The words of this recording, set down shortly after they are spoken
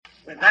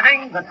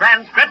Presenting the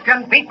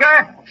transcription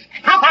feature,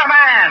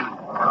 Superman! He's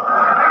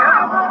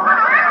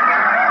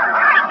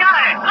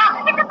got it!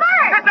 Look! It's a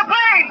bird! It's a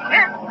plane!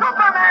 It's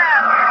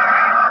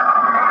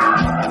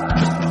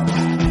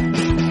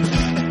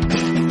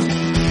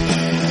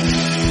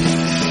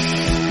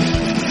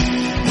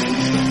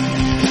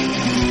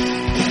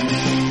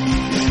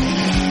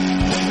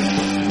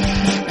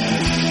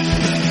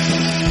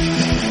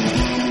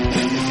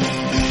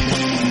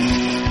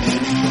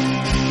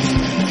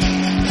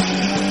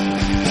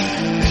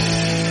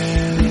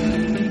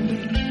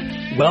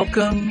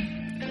Welcome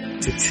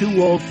to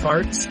Two Old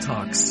Farts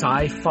Talk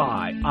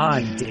Sci-Fi.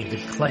 I'm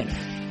David Klink.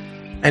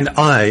 And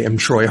I am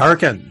Troy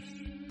Harkin.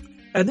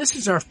 And this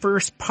is our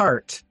first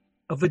part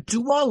of a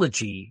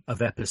duology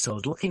of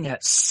episodes looking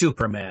at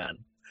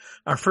Superman.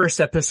 Our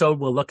first episode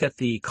will look at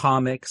the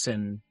comics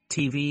and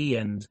TV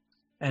and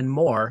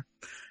more.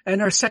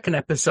 And our second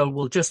episode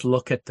will just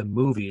look at the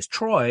movies.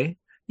 Troy,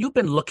 you've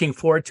been looking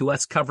forward to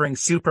us covering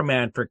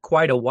Superman for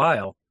quite a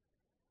while.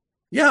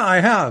 Yeah, I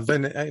have.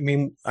 And I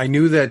mean, I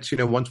knew that,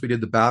 once we did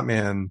the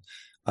Batman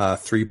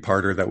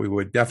three-parter that we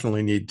would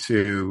definitely need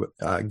to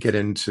get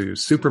into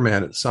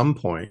Superman at some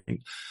point.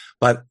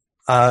 But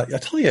I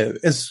tell you,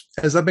 as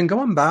I've been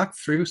going back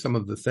through some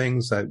of the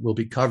things that we'll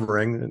be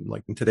covering, and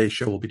like in today's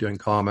show, we'll be doing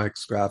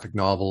comics, graphic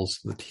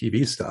novels, the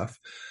TV stuff.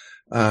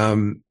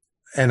 And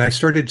I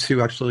started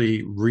to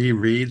actually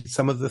reread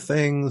some of the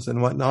things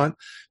and whatnot.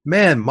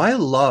 Man, my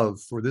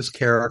love for this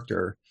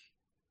character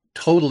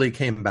totally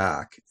came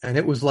back, and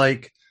it was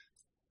like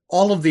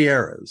all of the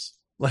eras.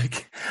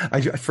 Like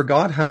I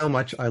forgot how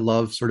much I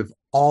love sort of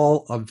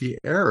all of the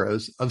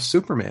eras of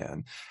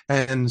Superman,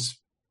 and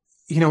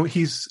he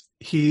is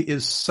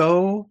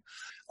so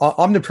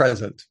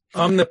omnipresent.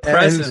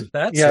 Omnipresent.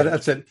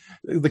 That's it.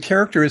 The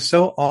character is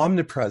so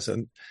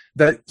omnipresent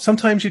that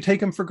sometimes you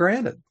take him for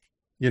granted.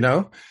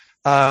 So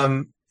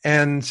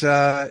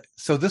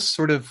this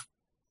sort of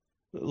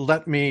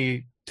let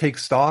me take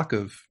stock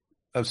of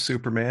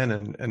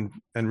Superman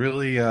and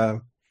really,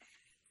 sort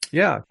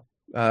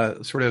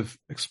of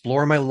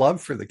explore my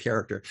love for the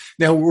character.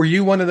 Now, were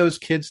you one of those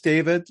kids,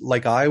 David,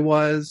 like I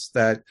was,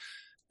 that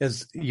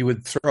as you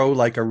would throw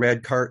like throw a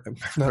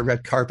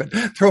red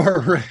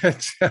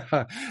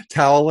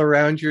towel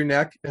around your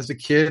neck as a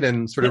kid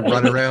and sort of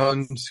run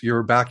around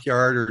your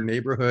backyard or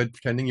neighborhood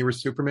pretending you were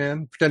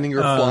Superman, pretending you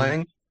were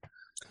flying?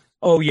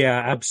 Oh,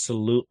 yeah,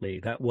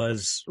 absolutely. That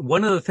was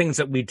one of the things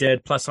that we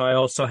did. Plus, I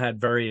also had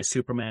various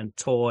Superman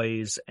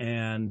toys,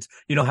 and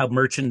you know how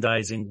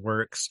merchandising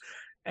works.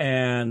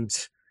 And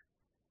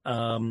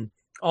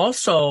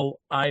also,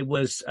 I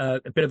was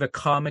a bit of a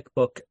comic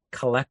book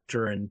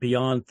collector, and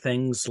beyond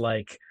things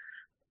like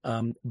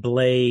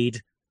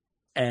Blade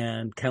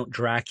and Count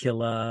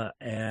Dracula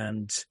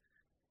and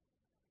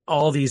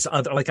all these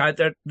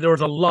other, there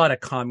was a lot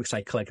of comics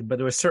I collected, but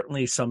there was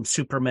certainly some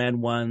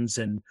Superman ones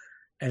and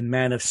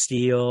Man of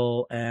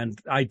Steel, and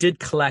I did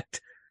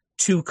collect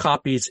 2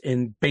 copies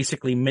in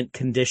basically mint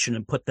condition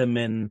and put them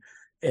in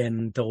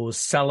those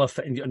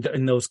cellophane,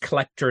 in those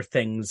collector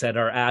things that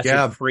are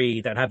acid free,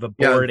 that have a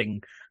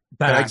boarding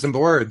bags and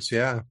boards.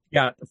 Yeah.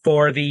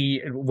 For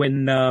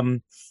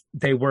when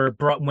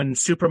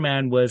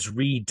Superman was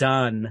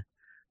redone,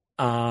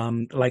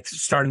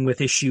 starting with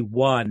issue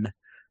 1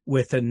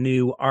 with a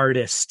new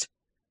artist,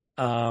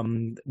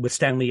 with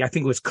Stanley, I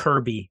think it was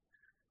Kirby.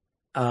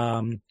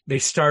 They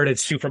started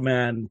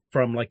Superman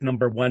from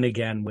number 1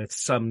 again with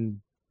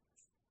some.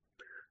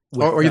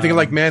 Are you thinking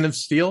like Man of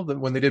Steel?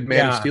 When they did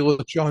Man of Steel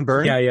with John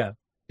Byrne? Yeah.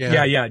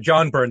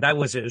 John Byrne. It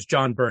was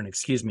John Byrne.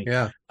 Excuse me.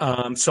 Yeah.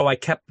 So I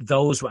kept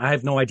those. I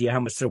have no idea how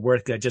much they're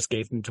worth. I just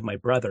gave them to my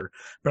brother,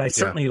 but I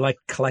certainly like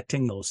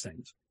collecting those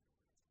things.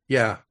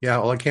 Yeah.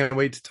 Well, I can't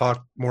wait to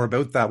talk more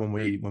about that when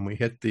we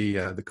hit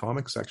the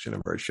comic section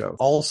of our show.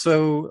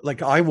 Also,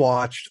 I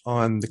watched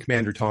on the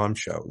Commander Tom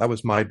show. That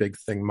was my big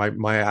thing.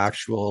 My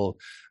actual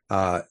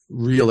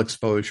real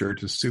exposure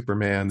to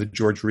Superman, the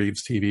George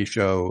Reeves TV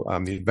show,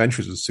 The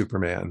Adventures of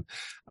Superman.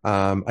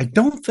 I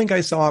don't think I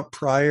saw it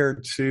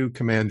prior to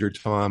Commander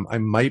Tom. I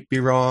might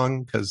be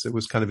wrong because it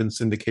was kind of in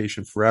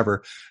syndication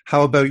forever.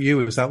 How about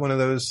you? Is that one of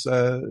those?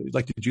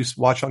 Did you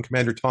watch on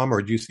Commander Tom, or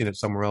had you seen it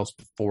somewhere else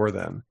before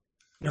then?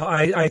 No,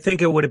 I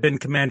think it would have been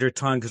Commander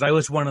Tom, because I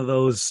was one of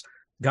those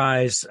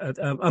guys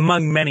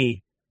among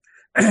many,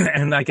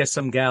 and I guess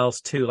some gals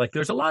too.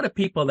 There's a lot of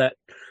people that,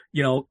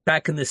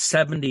 back in the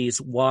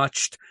 70s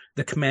watched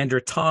the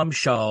Commander Tom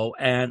show,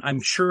 and I'm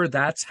sure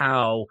that's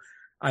how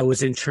I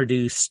was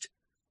introduced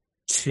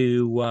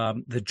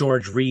to the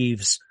George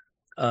Reeves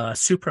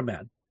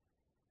Superman.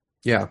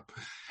 Yeah.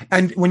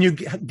 And when you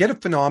get a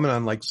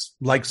phenomenon like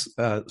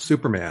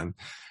Superman,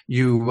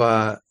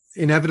 you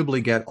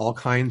inevitably get all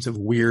kinds of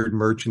weird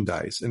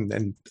merchandise,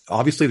 and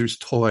obviously there's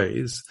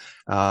toys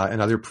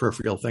and other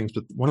peripheral things,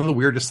 but one of the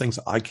weirdest things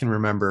I can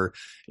remember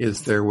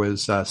is there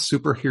was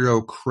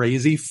superhero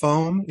crazy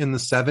foam in the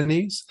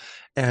 70s,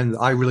 And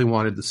I really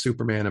wanted the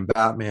Superman and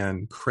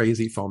Batman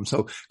Crazy Foam.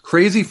 So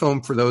Crazy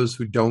Foam, for those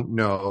who don't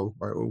know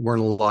or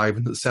weren't alive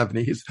in the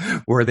 70s,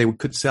 where they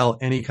could sell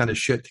any kind of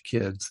shit to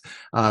kids.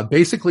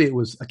 Basically, it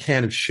was a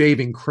can of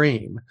shaving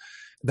cream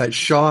that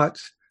shot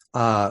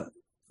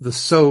the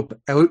soap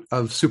out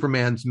of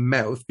Superman's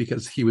mouth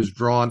because he was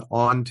drawn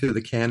onto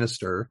the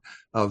canister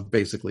of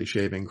basically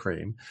shaving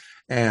cream.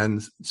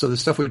 And so the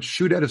stuff would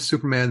shoot out of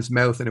Superman's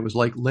mouth, and it was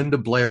like Linda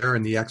Blair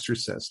in The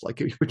Exorcist. Like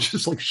it would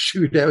just like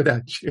shoot out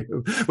at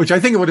you, which I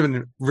think it would have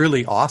been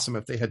really awesome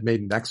if they had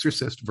made an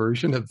Exorcist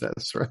version of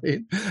this,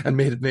 right? And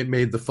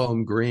made the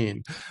foam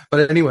green.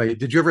 But anyway,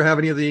 did you ever have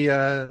any of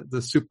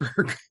the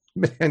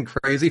Superman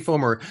Crazy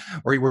Foam, or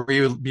were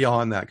you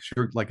beyond that? Because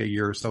you're like a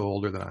year or so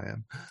older than I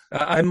am.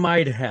 I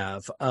might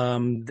have.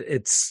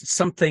 It's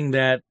something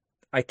that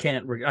I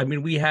can't. I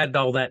mean, we had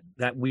all that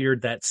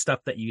weird stuff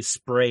that you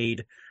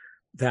sprayed,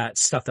 that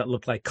stuff that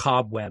looked like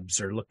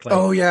cobwebs or looked like.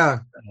 Oh yeah.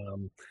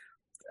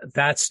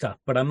 That stuff,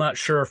 but I'm not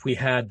sure if we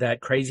had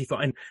that Crazy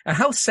Foam. And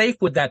how safe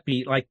would that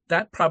be? Like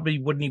that probably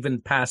wouldn't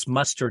even pass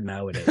muster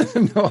nowadays.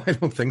 No, I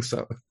don't think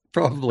so.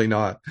 Probably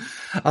not.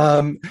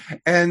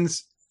 And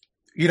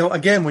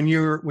again, when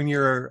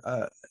you're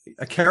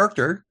a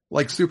character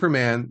like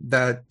Superman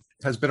that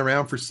has been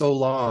around for so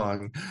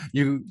long,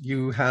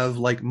 you have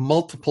like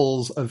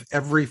multiples of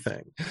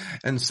everything.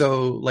 And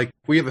so like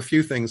we have a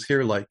few things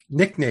here, like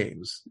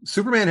nicknames.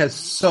 Superman has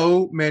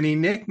so many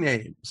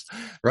nicknames,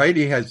 right?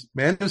 He has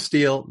Man of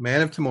Steel,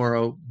 Man of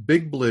Tomorrow,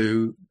 Big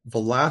Blue, the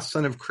Last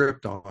Son of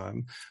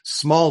Krypton,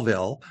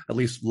 Smallville, at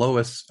least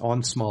Lois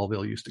on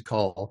Smallville used to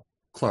call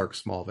Clark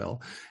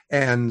Smallville,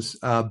 and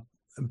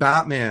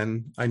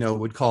Batman, I know,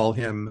 would call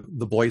him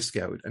the Boy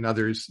Scout, and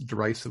others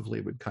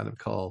derisively would kind of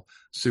call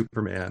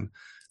Superman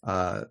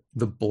the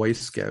Boy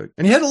Scout.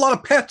 And he had a lot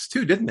of pets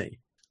too, didn't he?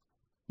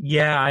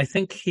 Yeah, I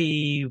think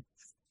he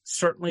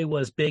certainly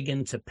was big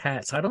into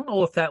pets. I don't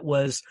know if that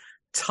was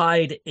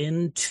tied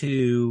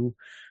into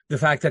the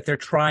fact that they're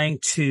trying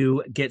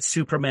to get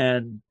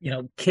Superman,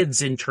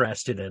 kids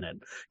interested in it.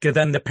 Because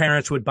then the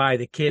parents would buy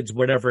the kids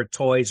whatever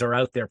toys are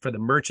out there for the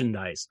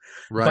merchandise.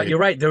 Right. But you're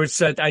right. There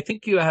was, I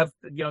think you have,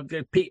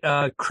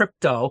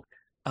 Crypto.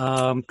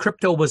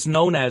 Crypto was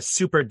known as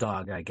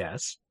Superdog, I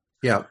guess.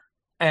 Yeah.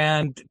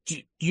 And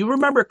do you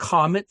remember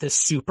Comet, the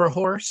super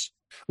horse?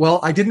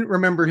 Well, I didn't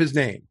remember his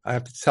name. I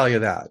have to tell you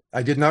that.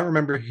 I did not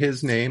remember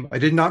his name. I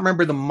did not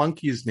remember the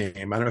monkey's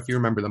name. I don't know if you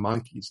remember the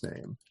monkey's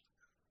name.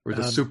 Or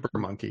the super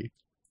monkey.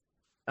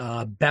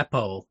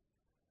 Beppo.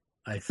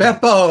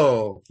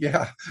 Beppo,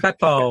 yeah.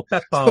 Beppo.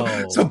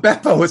 So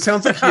Beppo, it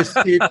sounds like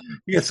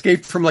he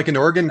escaped from like an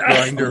organ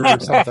grinder or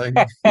something.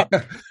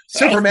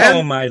 Superman.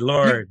 Oh my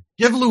lord.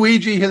 Give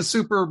Luigi his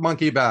super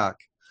monkey back.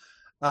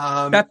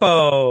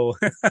 Beppo.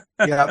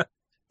 Yeah.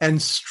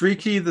 And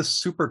Streaky the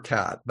super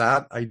cat.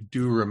 That I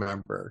do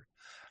remember.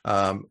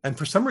 And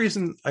for some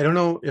reason, I don't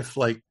know if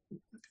like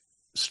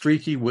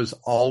Streaky was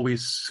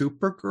always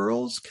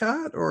Supergirl's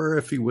cat or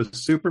if he was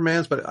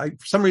Superman's, but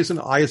for some reason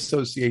I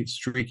associate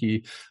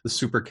Streaky the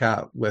super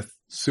cat with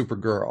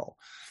Supergirl.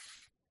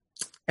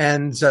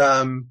 And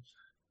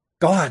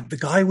God, the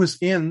guy was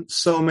in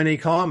so many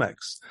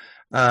comics.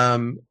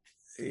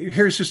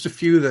 Here's just a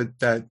few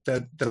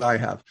that I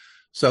have.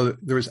 So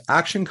there was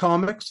Action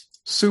Comics,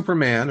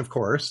 Superman, of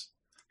course,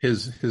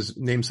 his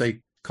namesake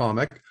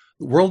comic,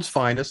 World's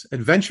Finest,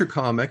 Adventure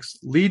Comics,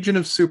 Legion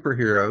of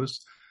Superheroes,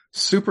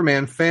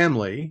 Superman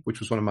Family, which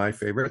was one of my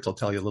favorites. I'll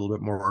tell you a little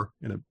bit more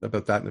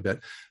about that in a bit.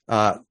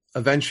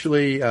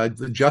 Eventually,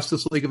 the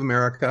Justice League of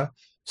America,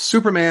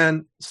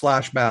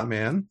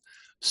 Superman/Batman,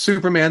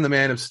 Superman the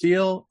Man of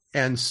Steel,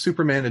 and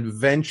Superman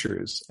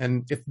Adventures.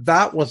 And if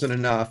that wasn't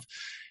enough,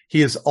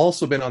 he has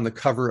also been on the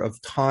cover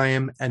of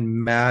Time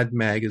and Mad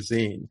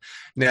Magazine.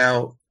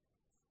 Now,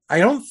 I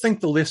don't think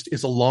the list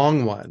is a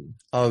long one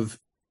of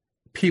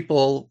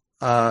people,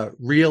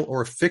 real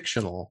or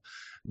fictional,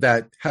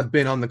 that have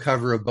been on the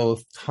cover of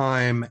both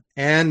Time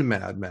and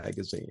Mad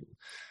Magazine.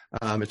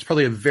 It's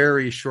probably a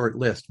very short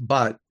list,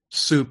 but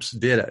Supes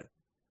did it.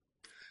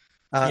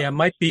 Yeah, it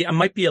might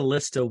be a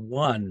list of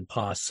one,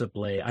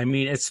 possibly. I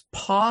mean, it's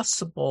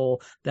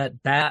possible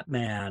that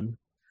Batman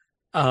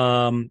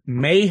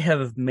may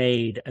have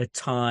made a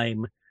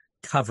Time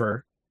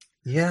cover.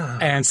 Yeah.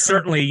 And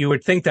certainly you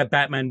would think that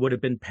Batman would have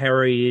been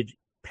parodied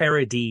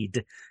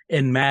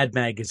in Mad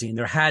Magazine.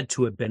 There had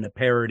to have been a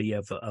parody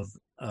of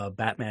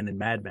Batman in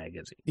Mad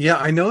Magazine. Yeah,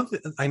 I know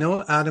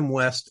Adam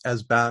West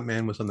as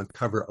Batman was on the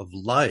cover of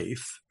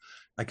Life.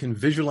 I can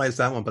visualize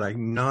that one, but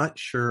I'm not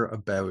sure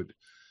about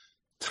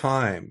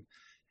Time.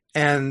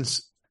 And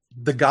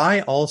the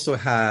guy also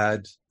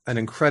had an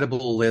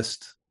incredible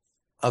list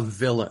of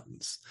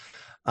villains.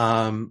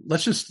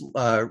 Let's just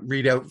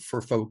read out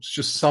for folks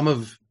just some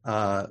of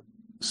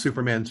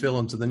Superman's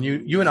villains, and then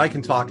you and I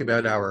can talk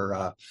about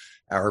our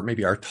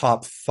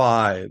top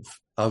 5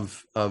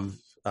 of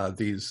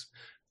these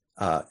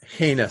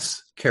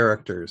heinous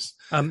characters.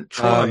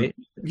 Troy,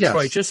 yes.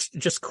 Troy,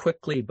 just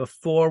quickly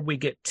before we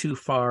get too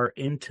far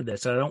into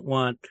this, I don't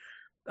want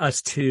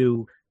us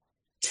to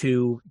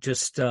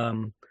just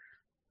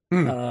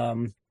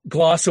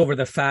gloss over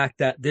the fact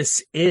that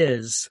this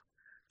is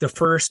the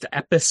first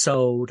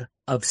episode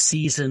of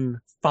season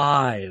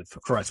 5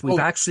 for us. We've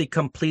actually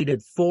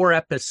completed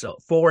 4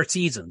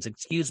 seasons,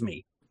 excuse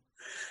me.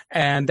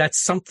 And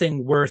that's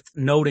something worth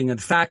noting. In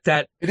fact,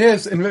 that it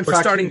is. And in fact,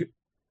 starting.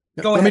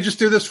 Go let ahead. me just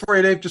do this for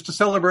you, Dave, just to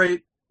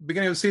celebrate the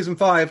beginning of season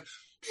 5.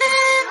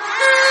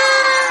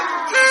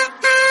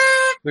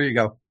 There you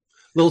go.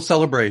 Little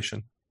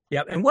celebration.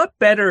 Yeah. And what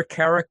better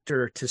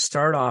character to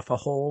start off a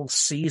whole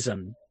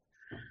season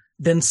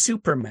than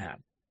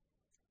Superman?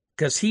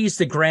 Because he's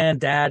the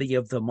granddaddy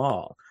of them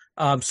all.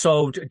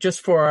 So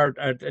just for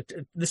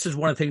this is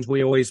one of the things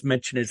we always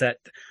mention is that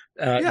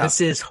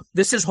this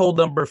is hold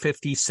number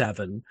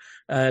 57.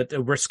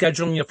 We're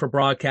scheduling it for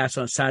broadcast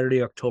on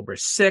Saturday, October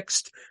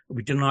 6th.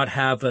 We do not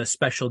have a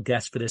special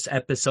guest for this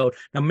episode.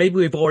 Now, maybe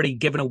we've already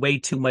given away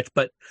too much,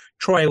 but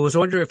Troy, I was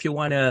wondering if you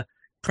want to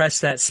press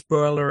that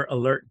spoiler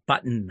alert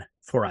button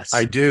for us.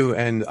 I do,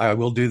 and I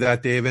will do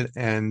that, David.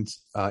 And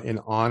in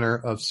honor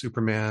of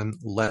Superman,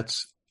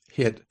 let's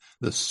hit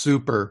the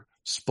super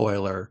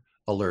spoiler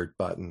alert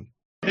button.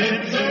 Spoiler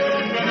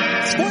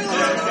alert! Spoiler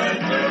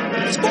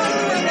alert! Spoiler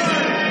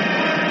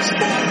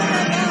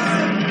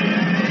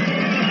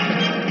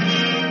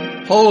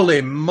alert!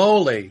 Holy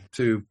moly,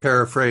 to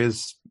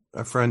paraphrase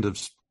a friend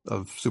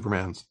of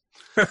Superman's.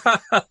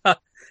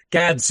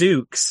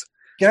 Gadzooks.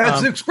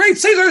 Gadzooks, great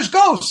Caesar's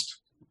ghost!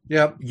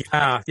 Yep.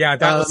 Yeah,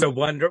 that was a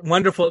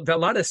wonderful, a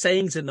lot of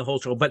sayings in the whole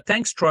show. But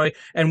thanks, Troy.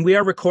 And we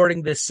are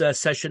recording this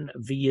session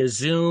via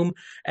Zoom.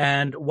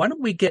 And why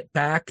don't we get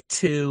back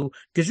to,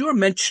 because you were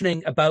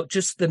mentioning about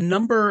just the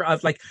number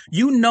of, like,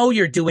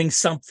 you're doing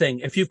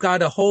something if you've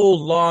got a whole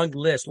long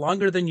list,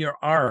 longer than your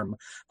arm,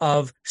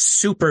 of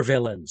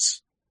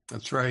supervillains.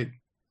 That's right.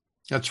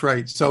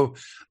 So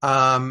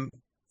I'm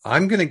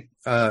going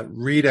to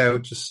read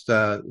out just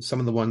some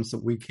of the ones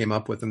that we came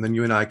up with, and then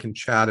you and I can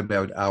chat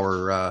about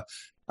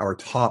our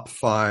top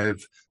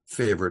 5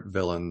 favorite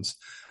villains.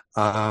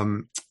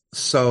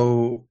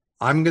 So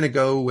I'm going to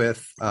go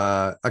with,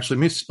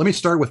 actually, let me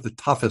start with the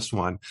toughest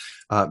one.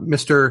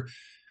 Mr.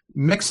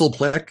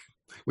 Mxyzptlk,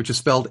 which is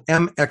spelled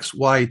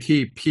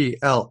Mxytplx.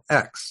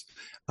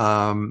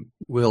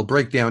 We'll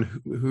break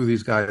down who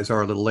these guys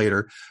are a little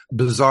later.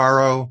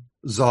 Bizarro,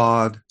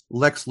 Zod,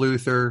 Lex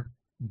Luthor,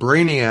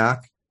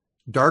 Brainiac,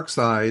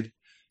 Darkseid,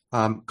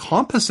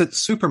 Composite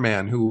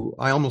Superman, who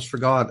I almost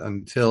forgot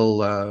until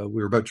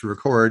we were about to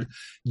record,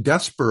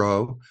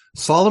 Despero,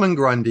 Solomon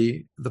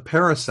Grundy, The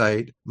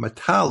Parasite,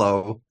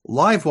 Metallo,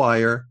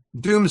 Livewire,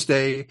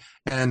 Doomsday,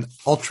 and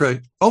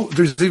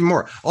there's even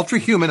more. Ultra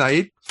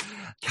Humanite,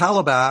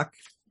 Kalibak,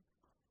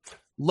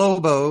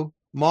 Lobo,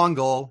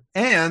 Mongol,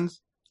 and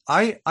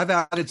I've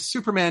added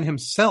Superman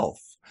himself,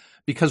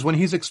 because when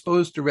he's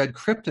exposed to red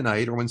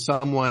kryptonite, or when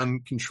someone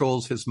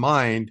controls his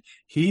mind,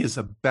 he is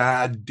a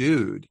bad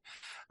dude.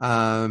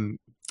 And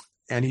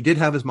he did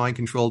have his mind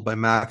controlled by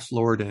Max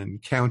Lord in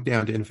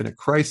Countdown to Infinite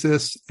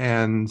Crisis,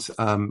 and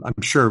I'm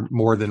sure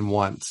more than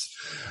once.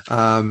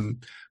 So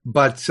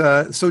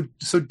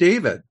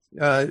David,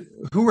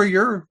 who are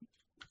your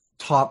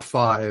top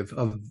 5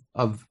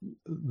 of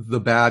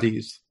the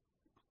baddies?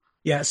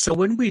 Yeah, so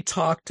when we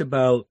talked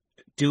about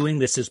doing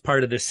this as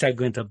part of the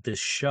segment of this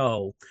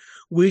show,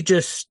 we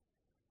just,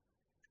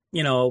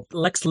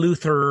 Lex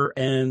Luthor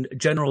and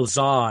General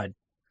Zod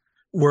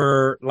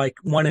were like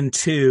 1 and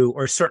 2,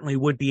 or certainly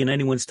would be in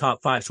anyone's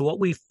top 5. So what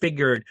we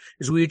figured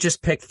is we would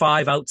just pick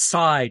 5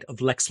 outside of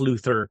Lex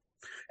Luthor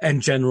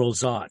and General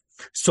Zod.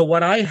 So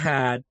what I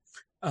had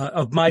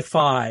of my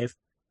 5,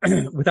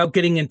 without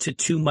getting into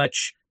too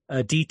much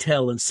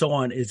detail and so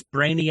on, is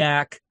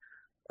Brainiac,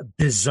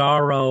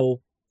 Bizarro,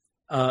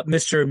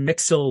 Mr.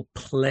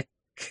 Mxyzptlk,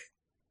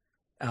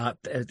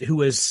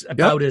 who is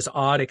about as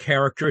odd a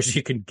character as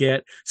you can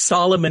get,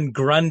 Solomon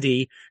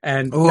Grundy,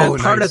 and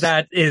part of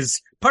that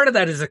is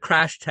a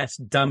Crash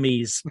Test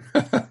Dummies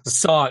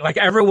song. Like,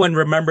 everyone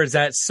remembers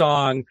that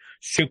song,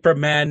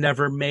 Superman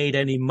Never Made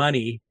Any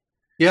Money.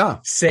 Yeah.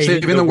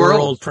 Saving the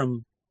world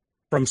from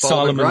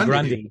Solomon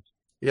Grundy.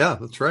 Yeah,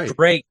 that's right.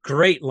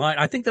 Great line.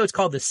 I think that was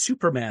called the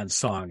Superman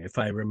song, if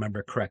I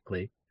remember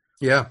correctly.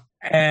 Yeah.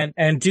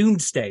 And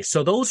Doomsday.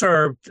 So those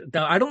are,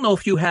 I don't know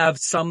if you have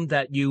some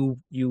that you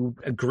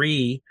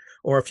agree,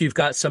 or if you've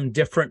got some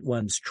different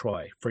ones,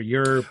 Troy, for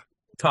your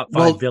top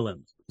 5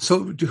 villains.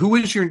 So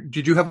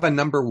did you have a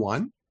number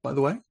 1, by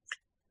the way?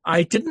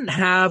 I didn't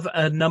have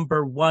a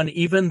number 1,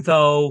 even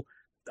though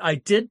I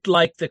did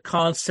like the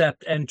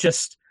concept, and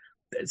just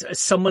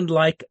someone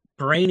like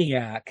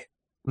Brainiac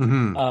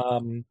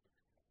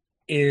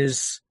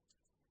is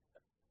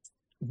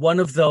one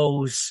of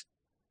those,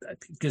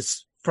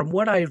 because from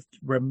what I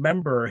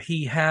remember,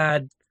 he's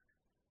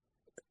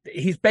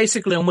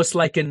basically almost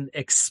like an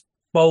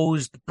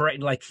exposed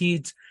brain, like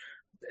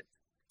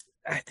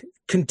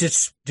can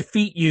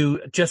defeat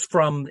you just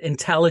from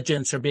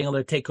intelligence, or being able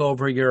to take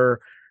over your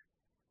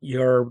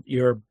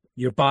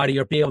body,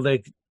 or be able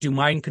to do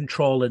mind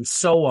control and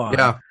so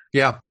on.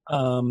 Yeah.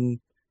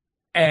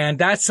 And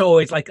that's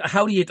always like,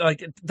 how do you,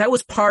 like, that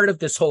was part of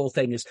this whole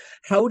thing is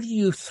how do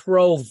you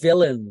throw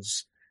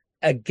villains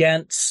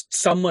against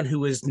someone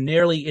who is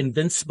nearly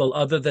invincible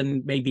other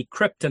than maybe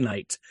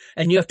kryptonite?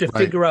 And you have to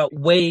Right. figure out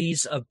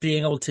ways of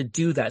being able to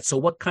do that. So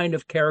what kind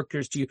of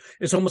characters do you,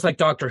 it's almost like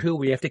Doctor Who,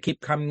 where you have to keep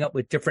coming up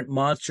with different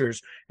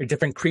monsters or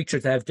different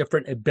creatures that have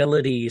different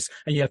abilities,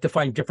 and you have to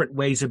find different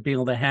ways of being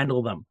able to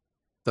handle them.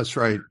 That's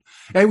right.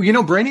 And,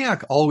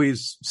 Brainiac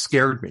always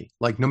scared me.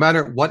 Like, no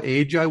matter what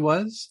age I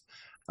was,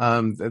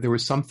 there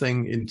was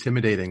something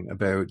intimidating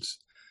about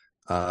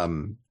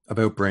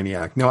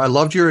Brainiac. Now, I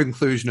loved your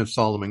inclusion of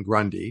Solomon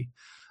Grundy,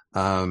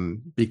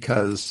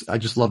 because I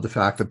just love the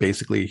fact that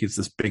basically he's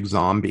this big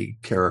zombie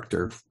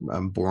character,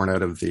 born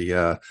out of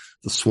the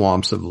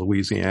swamps of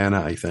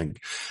Louisiana, I think.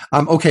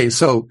 Okay,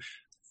 so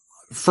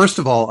first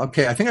of all,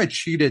 I think I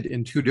cheated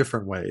in two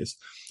different ways.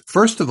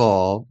 First of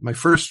all, my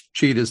first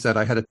cheat is that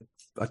I had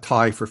a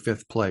tie for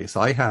fifth place.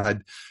 I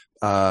had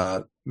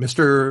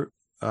Mr.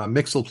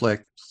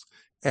 Mixelplex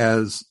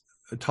as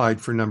tied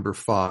for number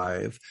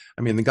 5.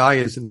 I mean, the guy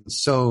is in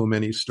so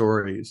many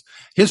stories.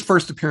 His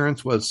first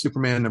appearance was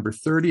Superman number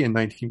 30 in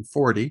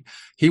 1940.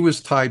 He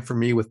was tied for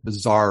me with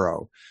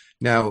Bizarro.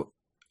 Now,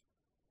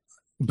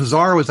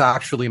 Bizarro is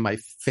actually my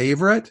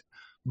favorite,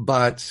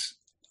 but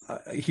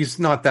he's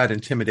not that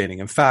intimidating.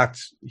 In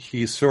fact,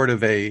 he's sort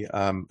of a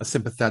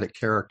sympathetic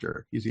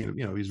character. He's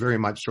he's very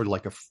much sort of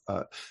like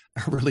a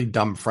really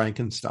dumb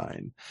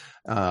Frankenstein,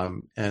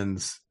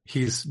 and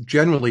he's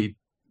generally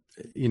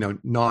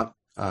not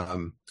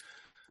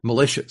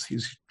malicious.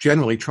 He's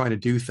generally trying to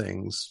do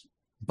things,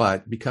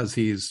 but because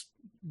he's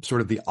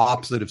sort of the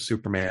opposite of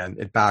Superman,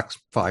 it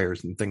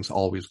backfires and things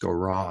always go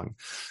wrong.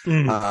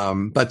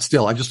 But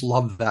still, I just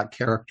love that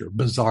character,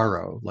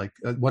 Bizarro. Like,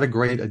 what a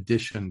great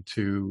addition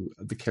to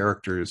the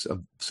characters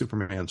of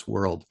Superman's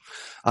world.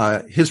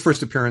 His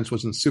first appearance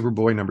was in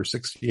Superboy number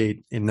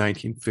 68 in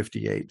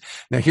 1958.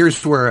 Now,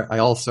 here's where I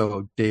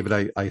also,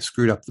 David, I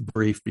screwed up the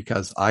brief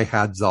because I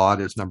had Zod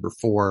as number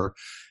 4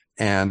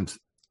 and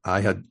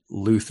I had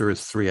Luthor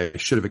as 3. I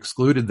should have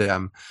excluded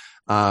them.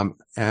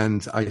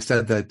 And I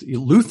said that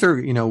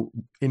Luthor,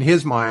 in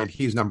his mind,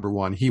 he's number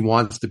 1. He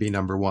wants to be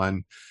number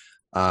 1.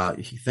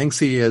 He thinks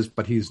he is,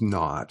 but he's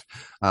not.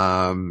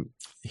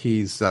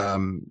 His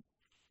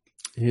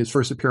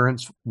first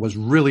appearance was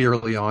really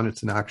early on.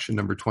 It's in Action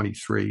number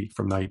 23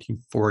 from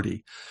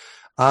 1940.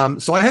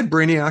 So I had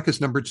Brainiac as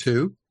number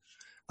 2.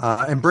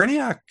 And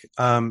Brainiac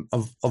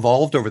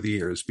evolved over the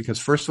years because,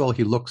 first of all,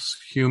 he looks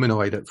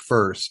humanoid at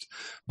first,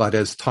 but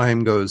as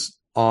time goes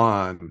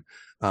on,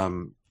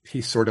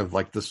 he's sort of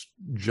like this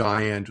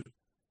giant,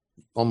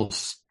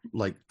 almost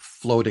like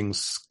floating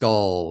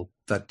skull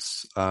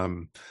that's,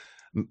 I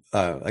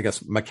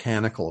guess,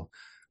 mechanical.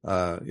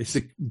 It's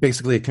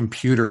basically a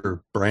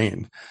computer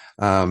brain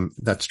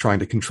that's trying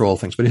to control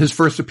things. But his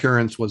first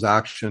appearance was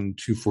Action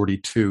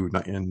 242 in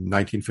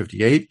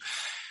 1958.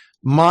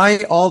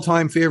 My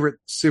all-time favorite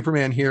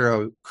Superman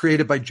hero,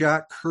 created by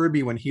Jack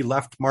Kirby when he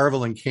left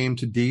Marvel and came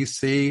to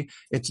DC,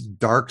 it's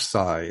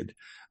Darkseid.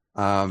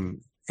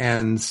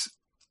 And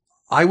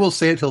I will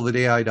say it till the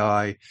day I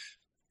die,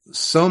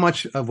 so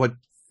much of what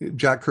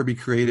Jack Kirby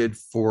created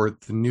for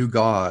the New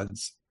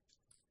Gods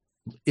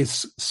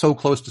is so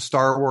close to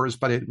Star Wars,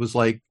 but it was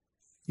like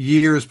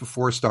years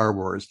before Star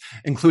Wars,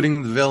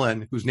 including the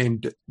villain who's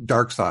named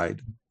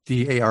Darkseid,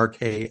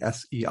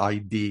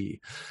 Darkseid.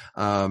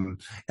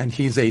 And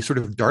he's a sort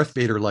of Darth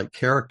Vader-like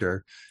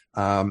character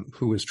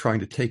who is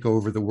trying to take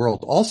over the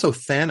world. Also,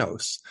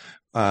 Thanos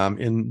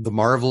in the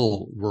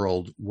Marvel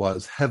world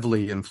was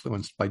heavily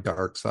influenced by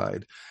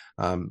Darkseid.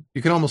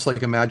 You can almost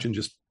like imagine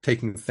just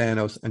taking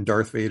Thanos and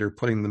Darth Vader,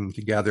 putting them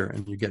together,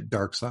 and you get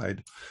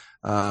Darkseid.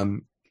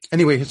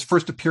 Anyway, his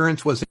first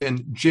appearance was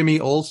in Jimmy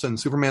Olsen,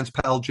 Superman's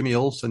pal Jimmy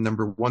Olsen,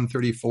 number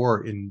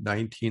 134 in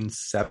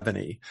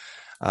 1970.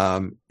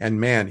 And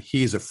man,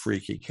 he's a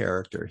freaky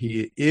character.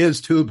 He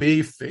is to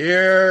be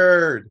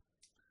feared.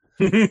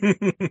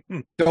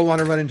 Don't want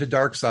to run into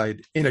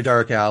Darkseid in a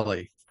dark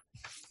alley.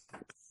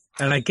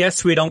 And I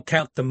guess we don't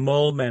count the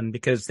Mole Men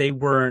because they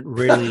weren't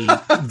really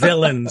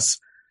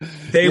villains.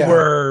 They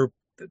were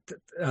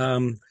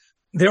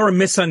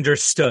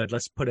misunderstood.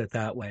 Let's put it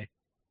that way.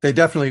 They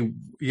definitely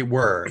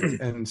were.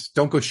 And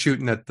don't go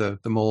shooting at the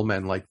Mole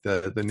Men like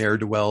the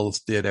ne'er-do-wells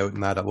did out in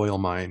that oil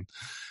mine.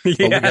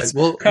 Yes.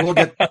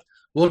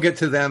 We'll get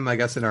to them, I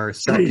guess, in our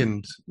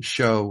second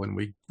show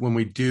when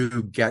we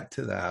do get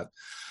to that.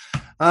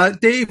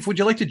 Dave, would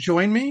you like to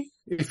join me,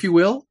 if you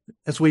will,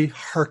 as we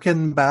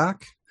hearken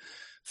back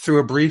through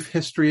a brief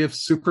history of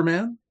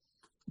Superman?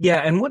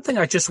 Yeah, and one thing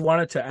I just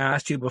wanted to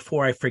ask you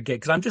before I forget,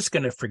 because I'm just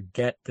going to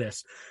forget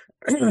this.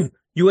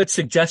 You had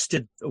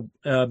suggested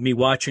me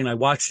watching, I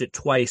watched it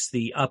twice,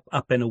 the Up,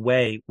 and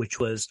Away, which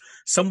was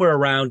somewhere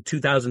around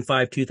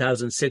 2005,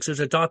 2006.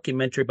 There's a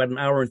documentary about an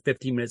hour and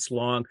 15 minutes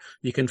long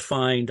you can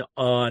find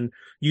on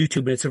YouTube,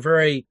 and it's a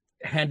very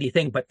handy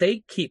thing. But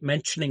they keep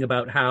mentioning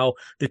about how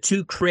the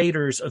two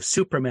creators of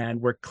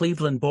Superman were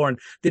Cleveland born.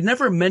 They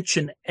never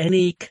mention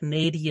any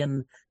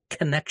Canadian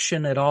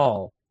connection at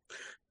all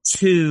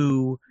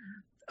to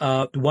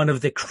one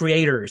of the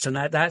creators, and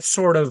that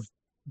sort of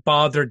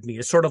bothered me.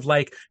 It's sort of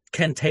like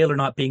Ken Taylor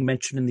not being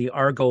mentioned in the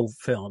Argo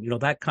film,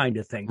 that kind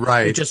of thing.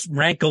 Right. It just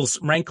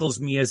rankles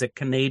me as a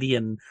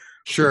Canadian.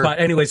 Sure. But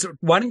anyways,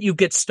 why don't you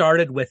get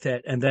started with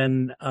it, and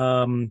then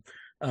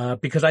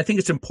because I think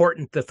it's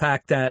important, the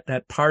fact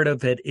that part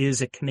of it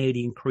is a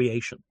Canadian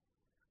creation.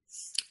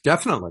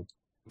 Definitely.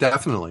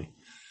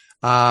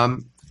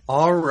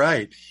 All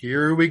right,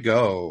 here we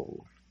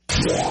go.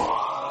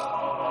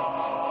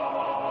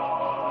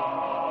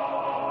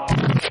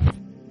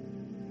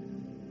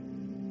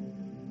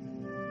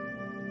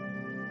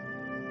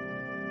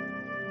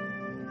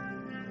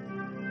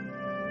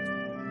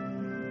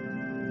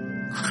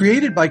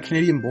 Created by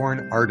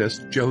Canadian-born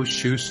artist Joe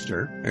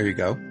Shuster, there you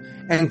go,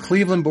 and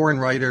Cleveland-born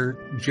writer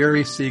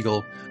Jerry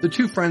Siegel, the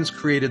two friends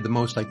created the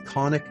most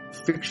iconic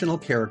fictional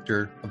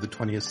character of the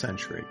 20th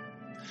century.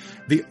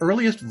 The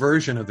earliest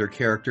version of their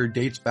character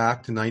dates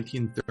back to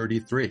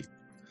 1933.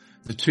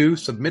 The two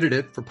submitted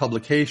it for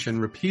publication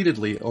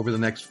repeatedly over the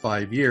next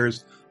 5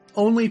 years,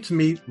 only to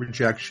meet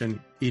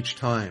rejection each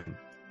time.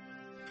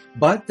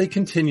 But they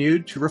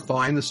continued to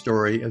refine the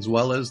story as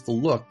well as the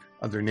look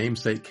of their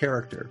namesake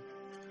character.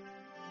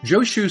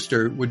 Joe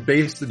Shuster would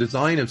base the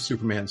design of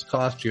Superman's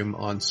costume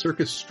on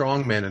circus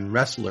strongmen and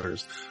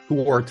wrestlers who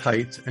wore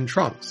tights and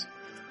trunks.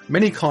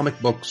 Many comic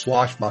book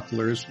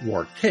swashbucklers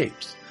wore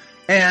capes,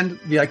 and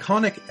the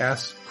iconic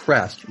S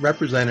crest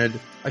represented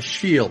a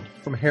shield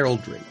from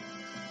heraldry.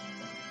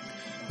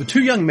 The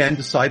two young men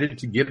decided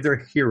to give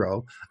their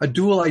hero a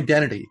dual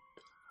identity.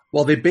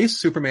 While they based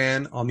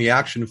Superman on the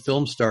action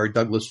film star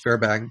Douglas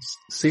Fairbanks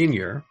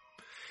Sr.,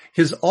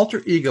 his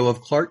alter ego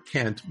of Clark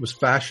Kent was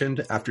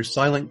fashioned after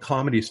silent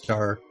comedy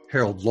star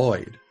Harold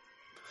Lloyd.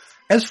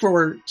 As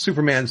for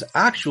Superman's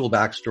actual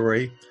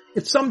backstory,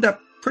 it's summed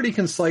up pretty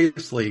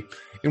concisely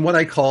in what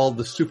I call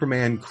the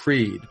Superman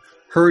Creed,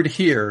 heard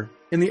here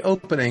in the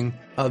opening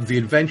of The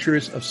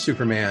Adventures of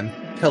Superman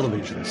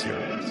television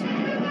series.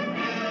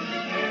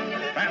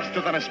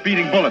 Faster than a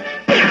speeding bullet.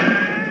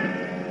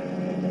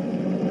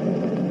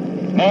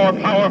 More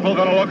powerful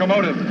than a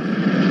locomotive.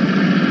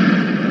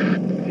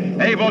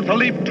 Able to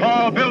leap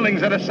tall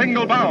buildings at a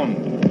single bound.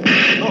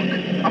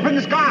 Look, up in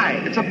the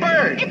sky. It's a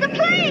bird. It's a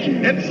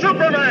plane! It's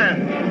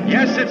Superman!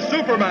 Yes, it's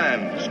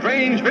Superman.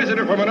 Strange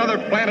visitor from another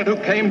planet who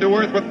came to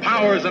Earth with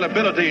powers and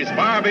abilities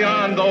far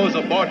beyond those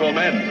of mortal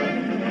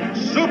men.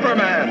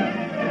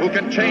 Superman, who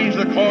can change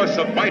the course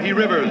of mighty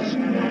rivers,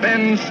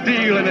 bend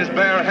steel in his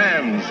bare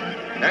hands,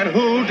 and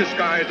who,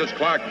 disguised as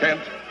Clark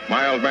Kent,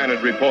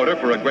 mild-mannered reporter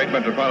for a great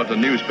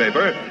metropolitan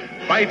newspaper,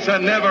 fights a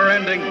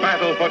never-ending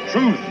battle for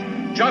truth,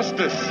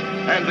 justice,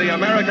 and the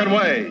American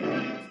way.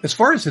 As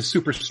far as his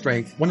super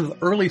strength, one of the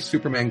early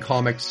Superman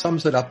comics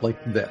sums it up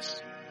like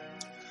this.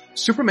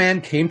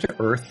 Superman came to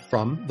Earth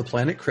from the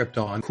planet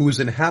Krypton, whose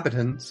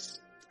inhabitants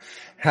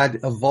had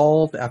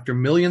evolved after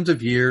millions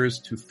of years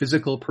to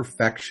physical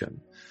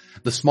perfection.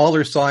 The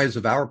smaller size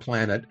of our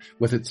planet,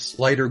 with its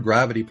slighter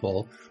gravity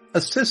pull,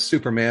 assists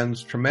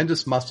Superman's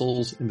tremendous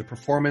muscles in the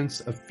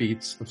performance of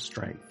feats of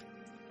strength.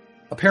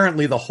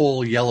 Apparently the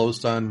whole yellow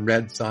sun,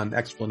 red sun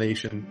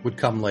explanation would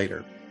come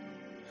later.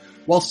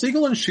 While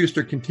Siegel and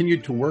Shuster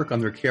continued to work on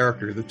their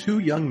character, the two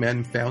young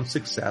men found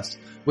success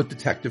with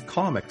Detective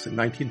Comics in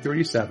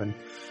 1937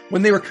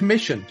 when they were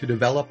commissioned to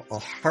develop a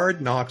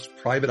hard-knocks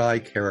private eye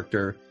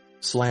character,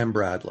 Slam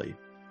Bradley.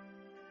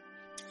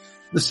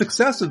 The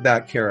success of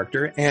that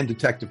character and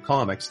Detective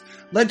Comics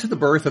led to the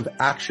birth of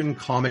Action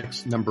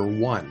Comics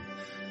 #1.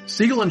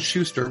 Siegel and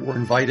Shuster were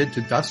invited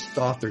to dust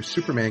off their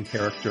Superman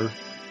character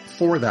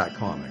for that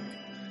comic.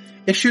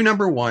 Issue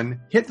 #1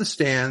 hit the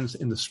stands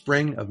in the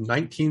spring of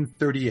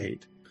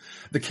 1938.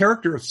 The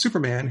character of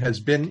Superman has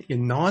been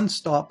in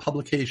non-stop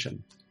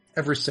publication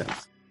ever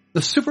since.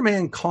 The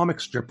Superman comic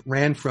strip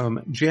ran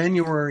from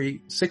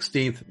January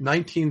 16th,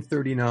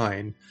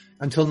 1939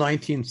 until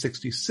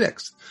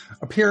 1966,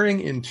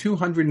 appearing in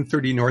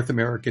 230 North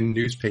American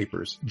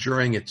newspapers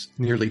during its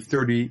nearly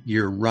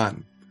 30-year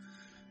run.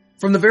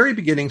 From the very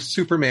beginning,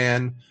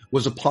 Superman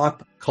was a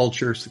pop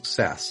culture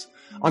success.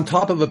 On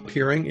top of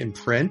appearing in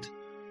print,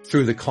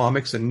 through the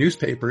comics and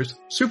newspapers,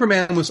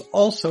 Superman was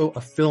also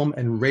a film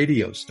and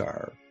radio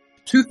star.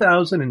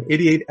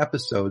 2,088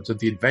 episodes of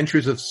The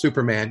Adventures of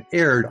Superman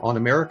aired on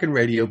American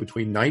radio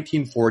between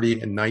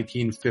 1940 and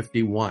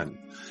 1951.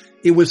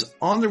 It was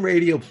on the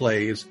radio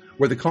plays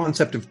where the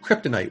concept of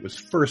kryptonite was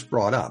first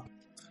brought up.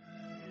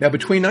 Now,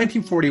 between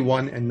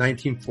 1941 and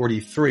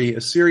 1943,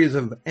 a series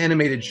of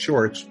animated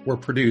shorts were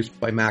produced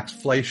by Max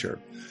Fleischer.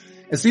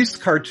 As these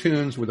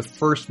cartoons were the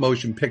first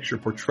motion picture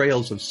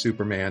portrayals of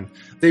Superman,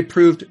 they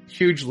proved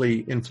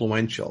hugely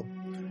influential.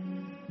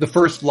 The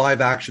first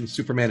live-action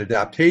Superman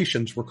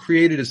adaptations were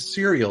created as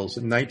serials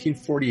in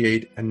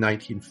 1948 and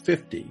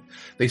 1950.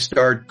 They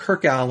starred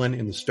Kirk Alyn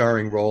in the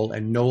starring role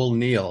and Noel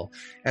Neill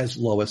as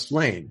Lois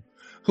Lane,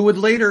 who would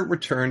later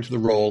return to the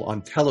role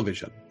on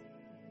television.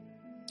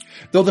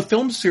 Though the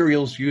film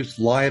serials used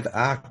live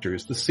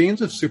actors, the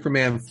scenes of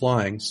Superman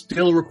flying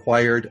still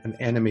required an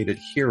animated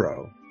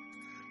hero.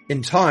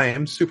 In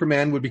time,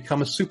 Superman would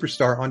become a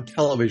superstar on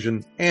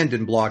television and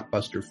in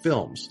blockbuster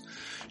films.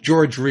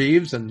 George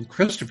Reeves and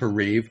Christopher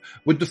Reeve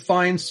would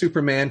define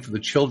Superman for the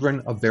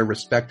children of their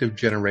respective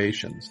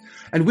generations,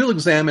 and we'll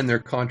examine their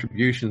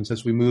contributions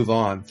as we move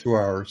on through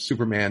our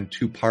Superman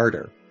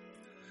two-parter.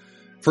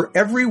 For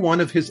every one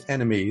of his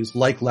enemies,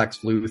 like Lex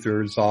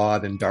Luthor,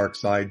 Zod, and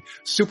Darkseid,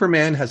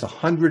 Superman has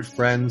 100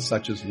 friends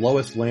such as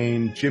Lois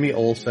Lane, Jimmy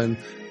Olsen,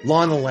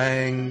 Lana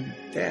Lang,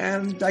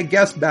 and I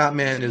guess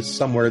Batman is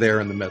somewhere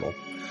there in the middle.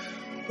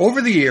 Over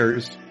the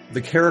years,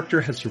 the character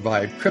has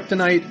survived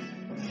kryptonite,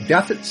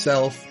 death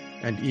itself,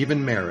 and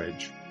even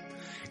marriage.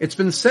 It's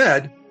been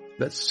said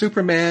that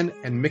Superman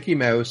and Mickey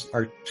Mouse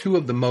are two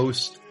of the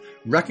most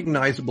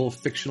recognizable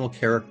fictional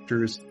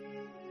characters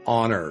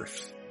on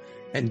Earth.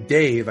 And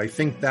Dave, I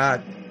think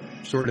that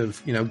sort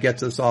of,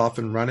 gets us off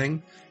and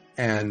running,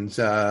 and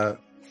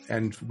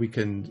we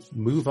can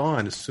move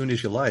on as soon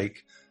as you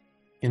like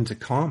into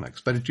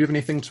comics. But do you have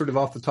anything sort of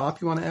off the top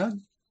you want to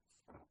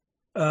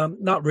add?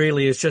 Not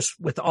really. It's just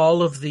with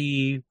all of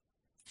the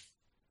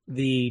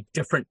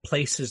different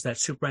places that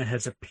Superman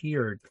has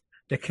appeared,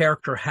 the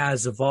character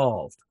has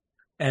evolved,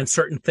 and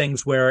certain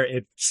things where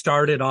it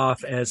started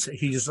off as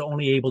he's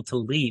only able to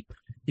leap,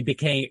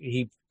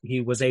 he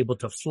was able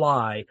to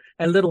fly,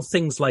 and little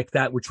things like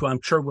that, which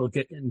I'm sure we'll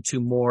get into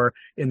more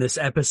in this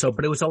episode.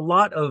 But it was a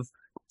lot of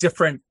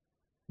different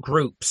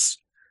groups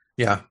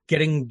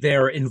getting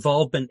their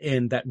involvement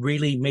in that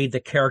really made the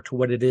character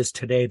what it is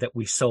today that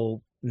we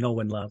so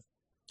know and love.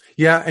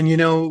 Yeah,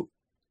 and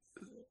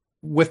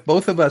with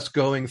both of us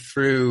going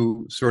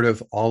through sort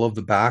of all of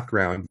the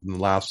background in the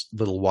last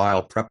little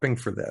while prepping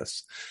for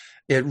this,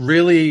 it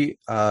really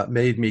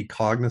made me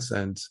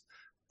cognizant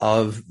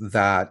of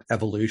that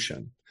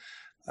evolution.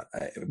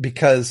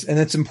 Because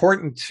it's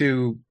important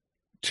to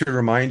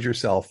remind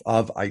yourself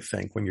of, I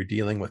think, when you're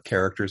dealing with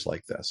characters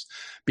like this,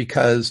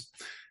 because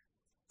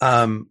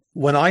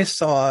when I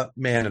saw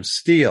Man of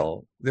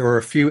Steel, there were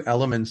a few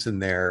elements in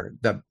there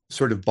that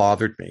sort of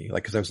bothered me,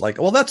 because I was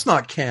like, well, that's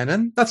not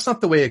canon, that's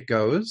not the way it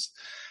goes.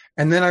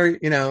 And then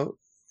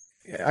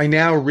I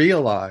now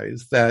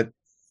realize that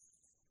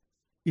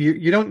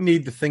you don't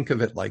need to think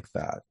of it like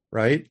that,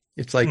 right?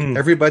 It's like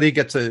everybody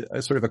gets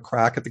a sort of a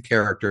crack at the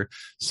character.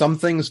 Some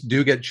things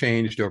do get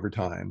changed over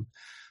time.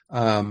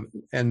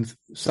 And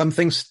some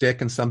things stick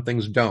and some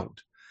things don't.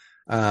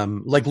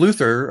 Like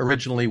Luthor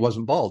originally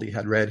wasn't bald. He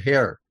had red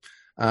hair.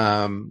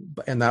 And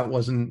that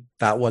wasn't,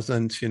 a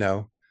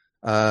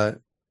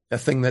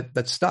thing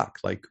that stuck.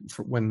 Like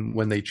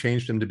when they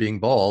changed him to being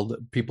bald,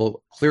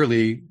 people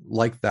clearly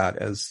liked that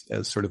as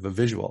sort of a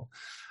visual.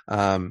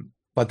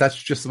 But that's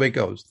just the way it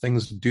goes.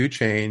 Things do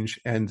change.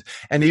 And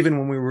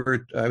even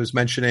when I was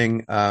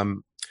mentioning,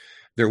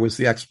 there was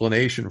the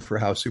explanation for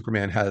how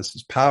Superman has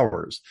his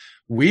powers.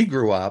 We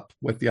grew up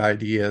with the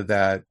idea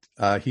that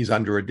he's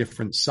under a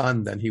different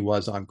sun than he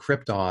was on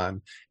Krypton,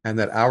 and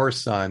that our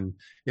sun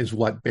is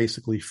what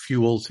basically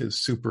fuels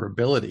his super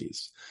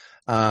abilities.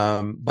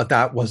 But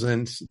that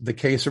wasn't the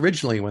case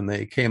originally when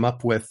they came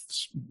up with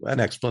an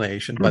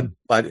explanation. But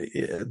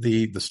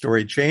the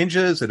story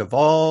changes, it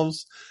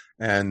evolves,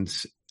 and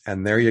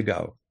there you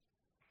go.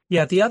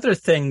 Yeah, the other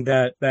thing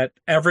that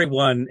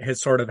everyone has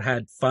sort of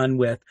had fun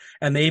with,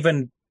 and they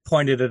even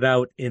pointed it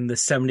out in the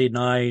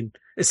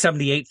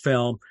 78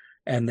 film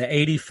and the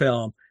 80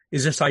 film,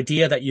 is this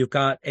idea that you've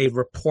got a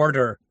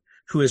reporter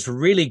who is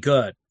really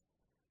good.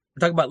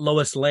 We're talking about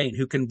Lois Lane,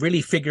 who can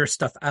really figure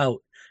stuff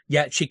out,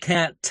 yet she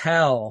can't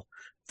tell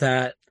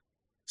that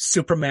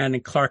Superman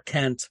and Clark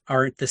Kent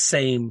aren't the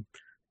same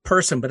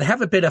person. But they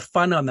have a bit of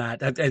fun on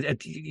that.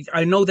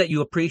 I know that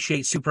you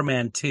appreciate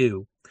Superman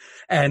too.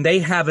 And they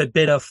have a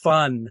bit of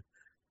fun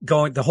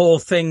going the whole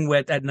thing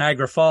at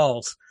Niagara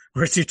Falls,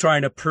 where she's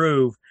trying to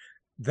prove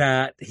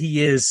that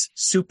he is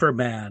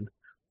Superman.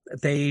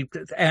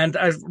 And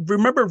I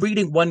remember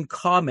reading one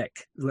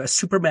comic, a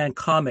Superman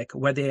comic,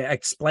 where they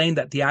explained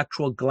that the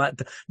actual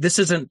this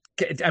isn't,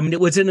 it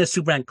was in a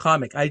Superman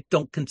comic. I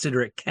don't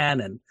consider it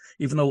canon,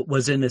 even though it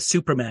was in a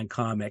Superman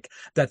comic,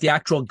 that the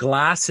actual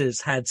glasses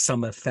had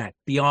some effect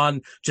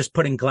beyond just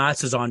putting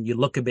glasses on. You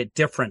look a bit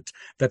different,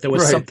 that there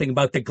was something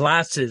about the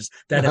glasses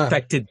that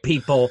affected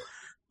people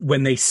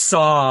when they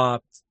saw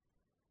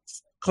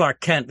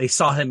Clark Kent. They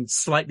saw him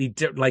slightly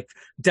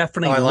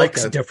definitely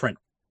looks different.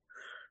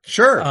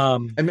 Sure.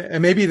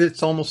 And maybe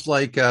it's almost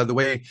like the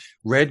way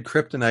red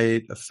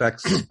kryptonite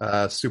affects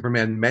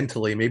Superman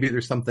mentally. Maybe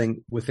there's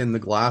something within the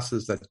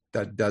glasses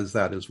that does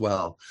that as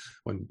well.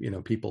 When,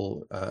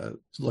 people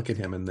look at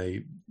him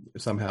and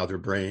somehow their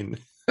brain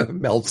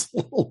melts a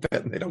little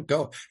bit and they don't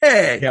go,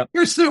 hey,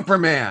 you're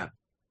Superman.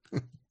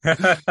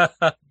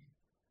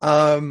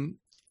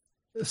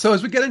 So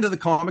as we get into the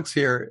comics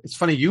here, it's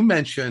funny, you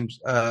mentioned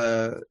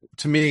to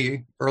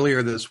me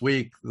earlier this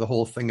week the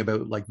whole thing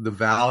about like the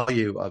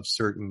value of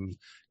certain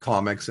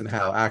comics and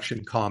how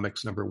Action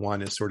Comics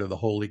 #1 is sort of the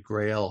holy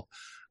grail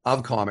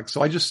of comics.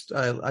 So I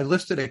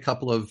listed a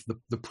couple of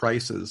the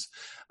prices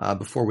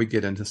before we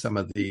get into some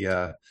of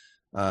the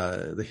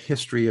the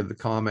history of the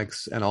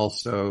comics and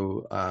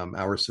also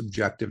our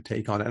subjective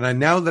take on it. And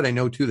now that I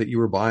know too that you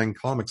were buying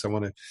comics, I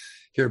want to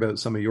hear about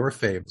some of your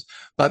faves.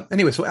 But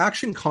anyway, so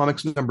Action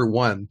Comics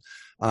 #1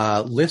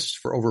 lists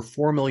for over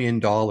 $4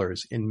 million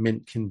in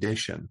mint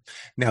condition.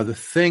 Now, the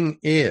thing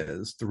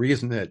is, the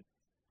reason that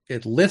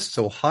it lists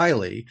so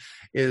highly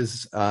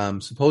is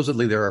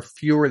supposedly there are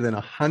fewer than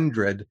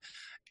 100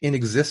 in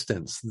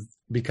existence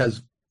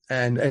because,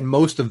 and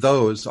most of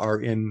those are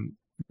in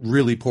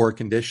really poor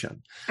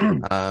condition.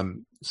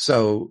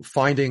 So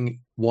finding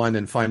one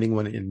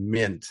in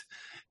mint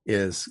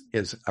is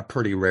a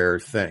pretty rare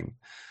thing.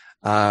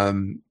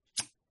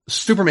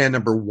 Superman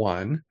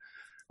 #1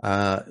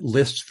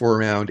 lists for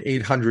around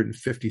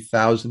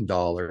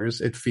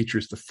 $850,000. It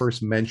features the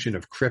first mention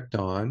of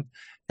Krypton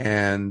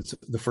and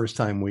the first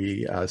time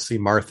we see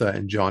Martha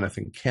and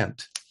Jonathan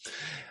Kent.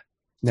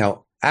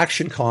 Now,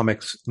 Action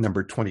Comics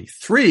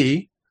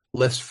 #23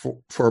 lists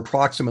for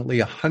approximately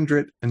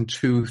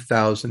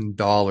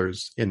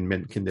 $102,000 in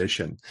mint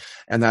condition.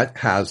 And that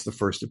has the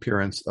first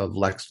appearance of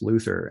Lex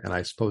Luthor. And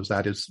I suppose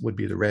that would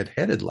be the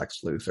red-headed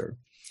Lex Luthor.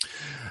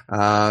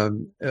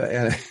 And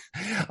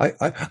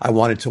I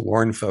wanted to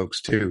warn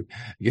folks too.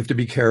 You have to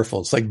be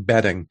careful. It's like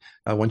betting.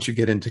 Once you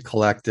get into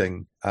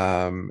collecting,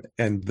 and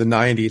the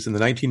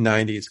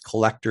 1990s,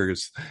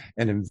 collectors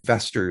and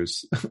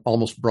investors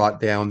almost brought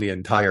down the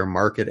entire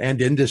market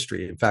and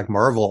industry. In fact,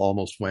 Marvel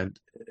almost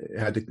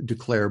had to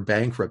declare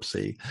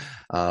bankruptcy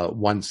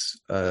once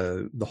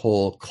the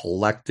whole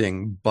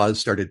collecting buzz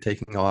started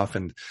taking off,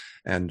 and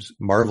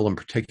Marvel in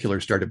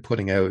particular started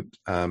putting out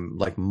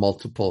like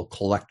multiple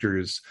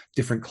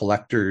different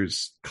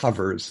collectors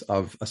covers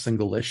of a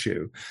single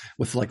issue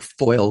with like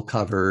foil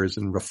covers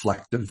and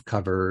reflective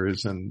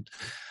covers and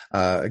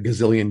a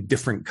gazillion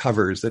different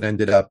covers that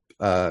ended up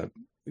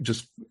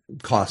just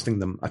costing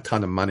them a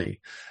ton of money.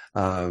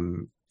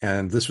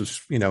 And this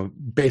was,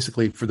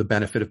 basically for the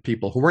benefit of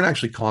people who weren't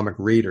actually comic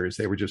readers.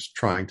 They were just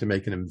trying to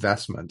make an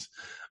investment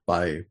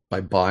by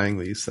buying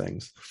these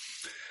things.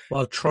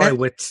 Well, Troy,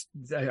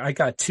 I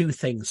got two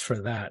things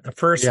for that. The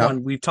first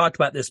one, we've talked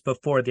about this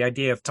before, the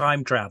idea of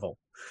time travel.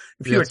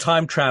 If you're a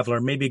time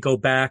traveler, maybe go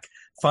back,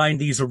 find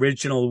these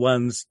original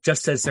ones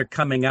just as they're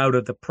coming out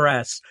of the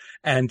press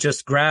and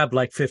just grab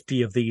like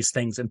 50 of these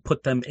things and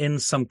put them in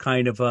some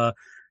kind of a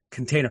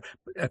container,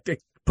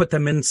 put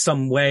them in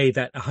some way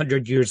that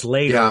 100 years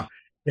later,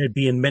 they'd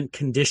be in mint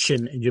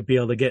condition and you'd be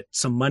able to get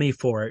some money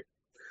for it.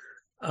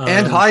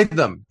 And hide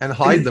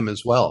them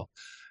as well.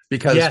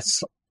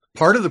 Because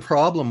part of the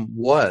problem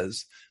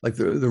was, like,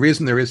 the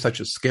reason there is such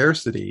a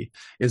scarcity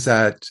is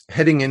that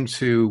heading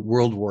into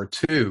World War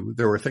II,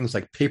 there were things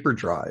like paper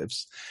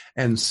drives.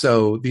 And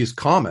so these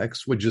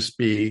comics would just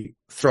be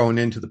thrown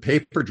into the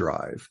paper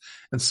drive.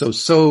 And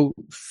so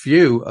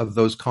few of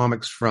those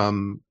comics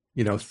from,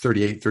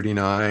 38,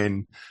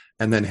 39,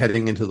 and then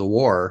heading into the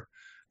war,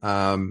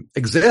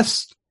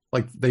 exist.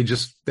 Like they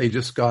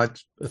just got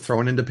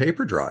thrown into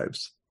paper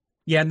drives.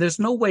 Yeah, and there's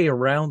no way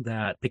around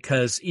that,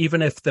 because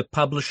even if the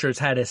publishers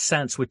had a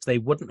sense, which they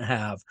wouldn't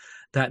have,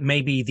 that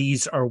maybe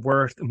these are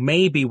worth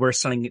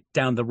selling it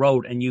down the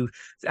road, and you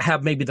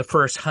have maybe the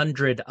first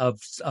 100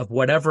 of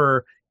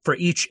whatever for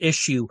each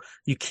issue,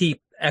 you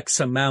keep X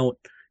amount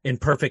in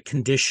perfect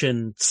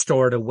condition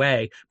stored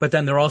away, but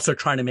then they're also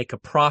trying to make a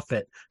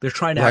profit. They're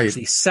trying to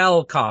actually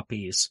sell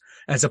copies,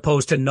 as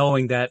opposed to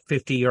knowing that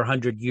 50 or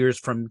 100 years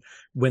from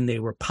when they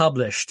were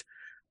published,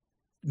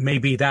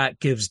 maybe that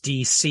gives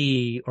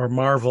DC or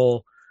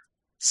Marvel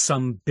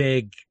some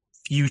big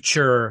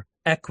future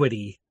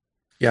equity.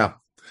 Yeah.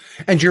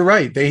 And you're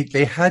right.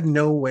 They had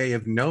no way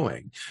of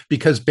knowing,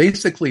 because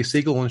basically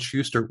Siegel and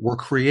Schuster were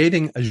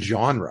creating a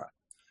genre.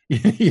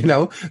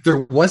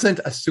 There wasn't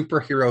a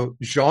superhero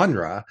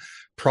genre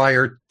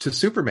prior to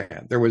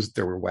Superman. There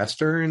were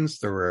Westerns,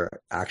 there were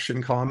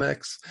action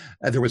comics,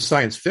 there was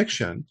science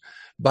fiction,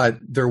 but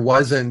there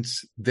wasn't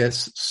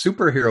this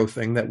superhero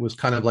thing that was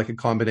kind of like a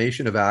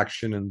combination of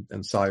action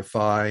and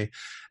sci-fi.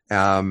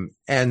 And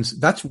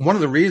that's one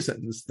of the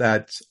reasons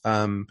that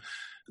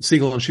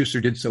Siegel and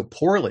Schuster did so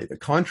poorly. The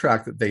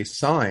contract that they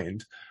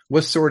signed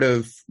was sort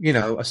of,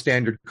 a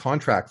standard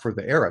contract for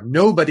the era.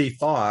 Nobody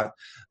thought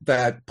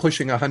that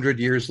pushing 100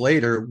 years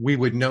later, we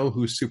would know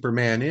who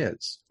Superman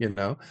is,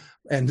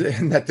 and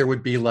that there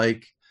would be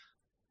like,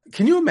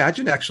 can you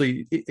imagine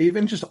actually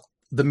even just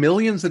the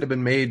millions that have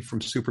been made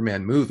from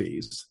Superman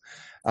movies,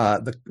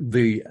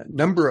 the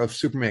number of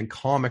Superman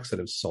comics that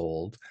have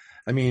sold.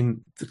 I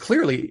mean,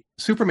 clearly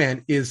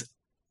Superman is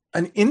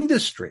an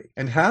industry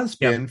and has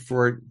been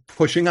for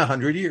pushing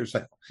 100 years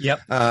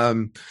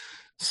now.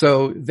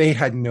 So they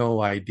had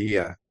no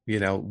idea,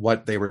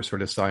 what they were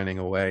sort of signing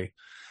away.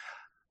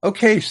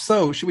 Okay,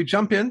 so should we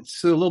jump into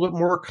a little bit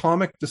more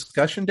comic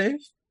discussion, Dave?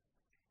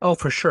 Oh,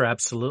 for sure.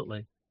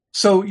 Absolutely.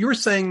 So you were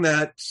saying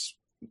that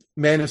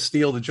Man of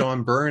Steel, the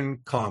John Byrne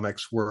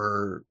comics,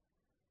 were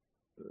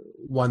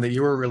one that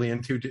you were really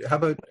into. How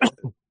about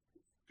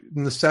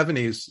in the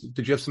 70s?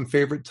 Did you have some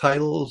favorite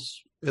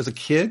titles as a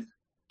kid?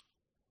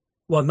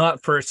 Well,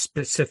 not for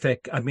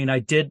specific. I mean, I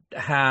did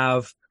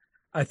have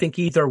I think,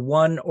 either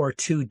one or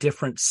two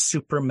different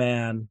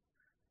Superman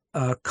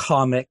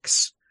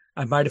comics.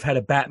 I might have had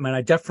a Batman.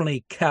 I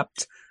definitely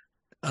kept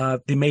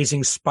The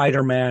Amazing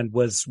Spider-Man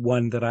was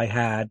one that I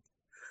had.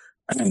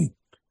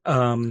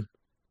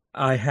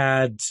 I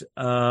had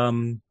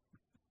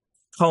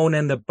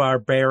Conan the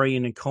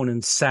Barbarian and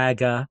Conan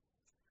Saga.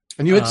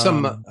 And you had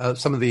some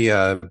of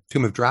the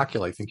Tomb of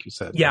Dracula, I think you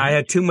said. Yeah, right? I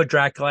had Tomb of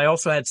Dracula. I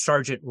also had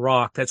Sergeant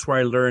Rock. That's where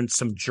I learned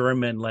some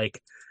German,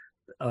 like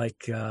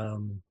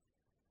Schnell.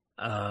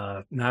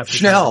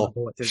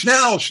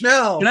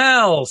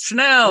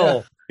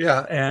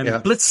 Yeah. And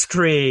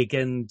Blitzkrieg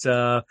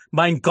and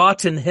Mein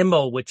Gott in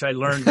Himmel, which I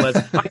learned was,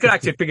 I could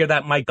actually figure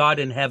that My God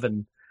in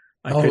Heaven.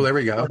 There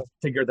we go.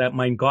 Figure that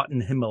Mein Gott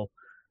in Himmel.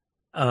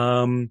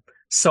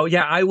 So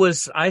yeah,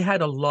 I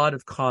had a lot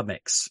of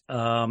comics,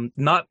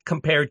 not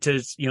compared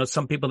to,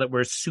 some people that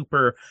were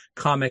super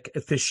comic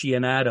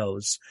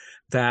aficionados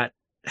that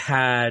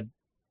had,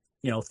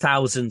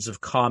 thousands of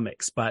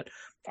comics, but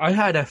I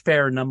had a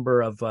fair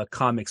number of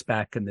comics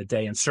back in the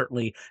day, and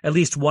certainly at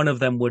least one of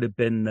them would have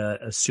been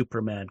a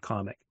Superman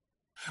comic.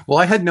 Well,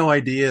 I had no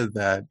idea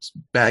that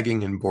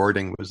bagging and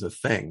boarding was a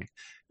thing.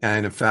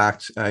 And in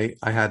fact, I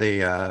had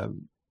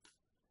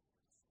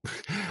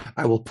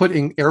I will put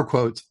in air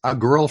quotes, a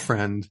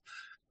girlfriend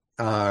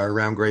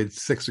around grade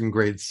 6 and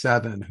grade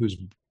 7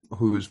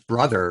 whose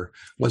brother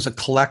was a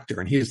collector,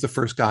 and he's the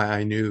first guy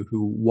I knew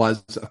who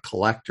was a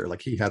collector.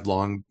 Like, he had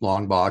long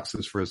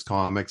boxes for his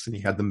comics, and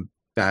he had them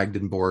bagged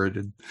and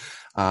boarded,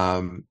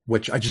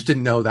 which I just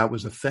didn't know that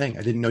was a thing.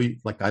 I didn't know,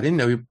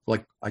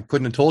 I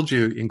couldn't have told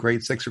you in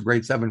grade 6 or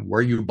grade 7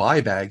 where you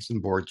buy bags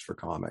and boards for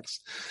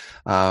comics.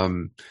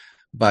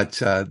 But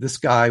this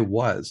guy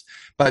was.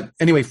 But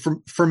anyway,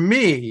 for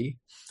me,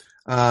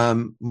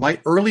 my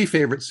early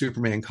favorite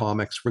Superman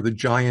comics were the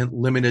giant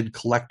limited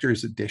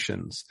collector's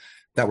editions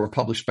that were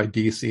published by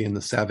DC in the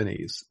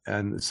 70s.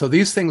 And so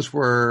these things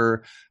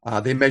were,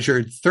 they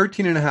measured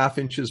 13 and a half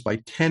inches by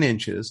 10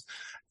 inches.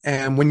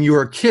 And when you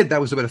were a kid,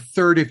 that was about a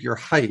third of your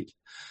height.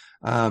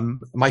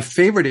 My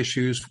favorite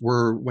issues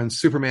were when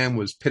Superman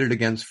was pitted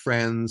against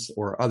friends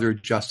or other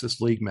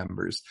Justice League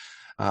members.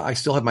 I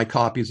still have my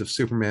copies of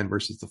Superman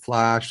versus the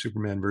Flash,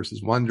 Superman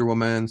versus Wonder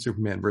Woman,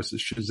 Superman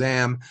versus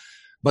Shazam.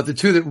 But the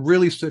two that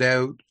really stood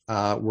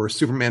out were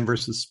Superman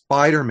versus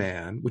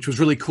Spider-Man, which was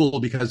really cool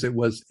because it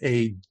was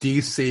a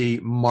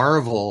DC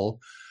Marvel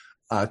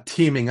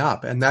teaming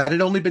up. And that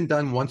had only been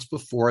done once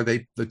before.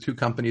 The two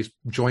companies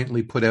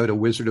jointly put out a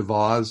Wizard of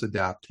Oz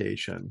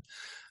adaptation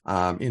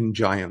in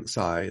giant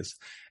size.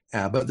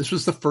 But this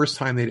was the first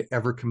time they'd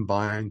ever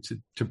combined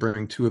to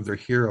bring two of their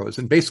heroes.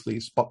 And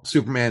basically,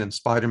 Superman and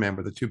Spider-Man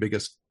were the two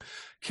biggest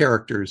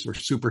characters or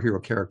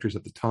superhero characters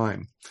at the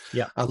time.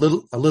 Yeah. A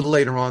little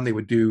later on, they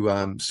would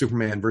do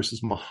Superman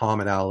versus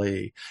Muhammad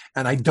Ali.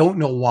 And I don't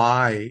know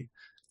why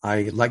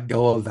I let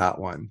go of that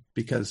one,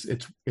 because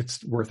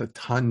it's worth a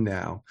ton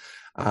now.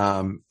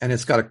 And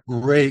it's got a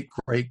great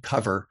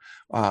cover.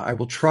 I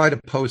will try to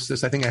post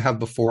this. I think I have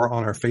before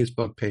on our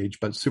Facebook page,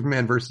 but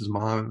Superman versus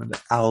Muhammad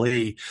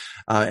Ali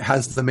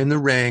has them in the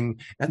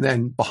ring, and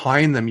then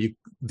behind them,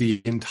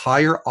 the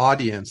entire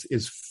audience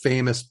is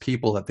famous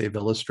people that they've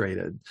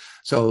illustrated.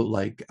 So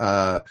like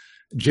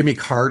Jimmy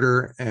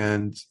Carter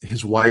and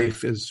his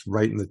wife is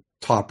right in the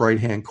top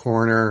right-hand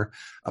corner.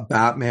 A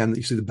Batman,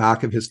 you see the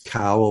back of his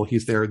cowl.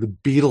 He's there. The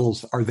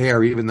Beatles are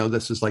there, even though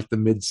this is like the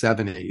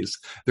mid-70s.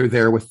 They're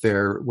there with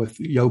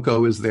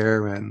Yoko is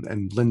there,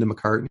 and Linda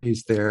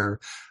McCartney's there.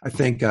 I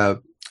think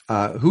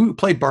who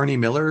played Barney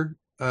Miller?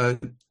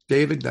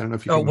 David, I don't know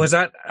if you. Was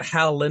that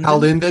Hal Linden? Hal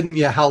Linden,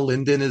 yeah, Hal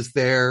Linden is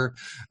there.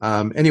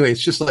 Anyway,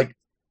 it's just like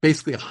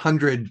basically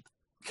 100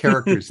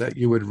 characters that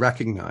you would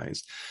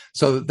recognize.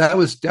 So that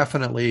was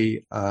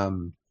definitely.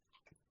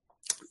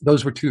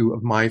 Those were two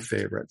of my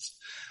favorites.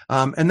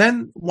 And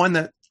then one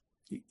that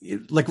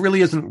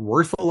really isn't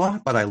worth a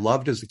lot, but I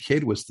loved as a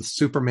kid, was the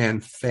Superman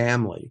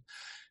Family.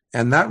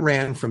 And that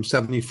ran from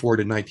 74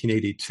 to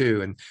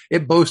 1982. And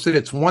it boasted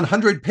its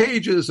 100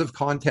 pages of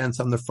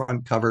contents on the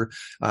front cover.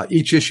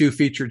 Each issue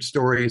featured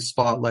stories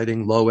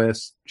spotlighting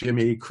Lois,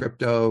 Jimmy,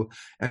 Krypto,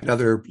 and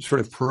other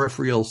sort of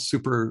peripheral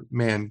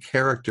Superman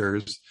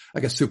characters. I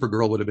guess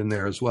Supergirl would have been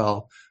there as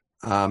well.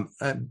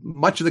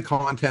 Much of the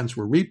contents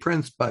were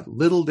reprints, but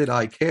little did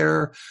I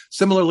care.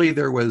 Similarly,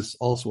 there was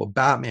also a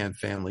Batman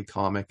Family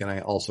comic, and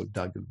I also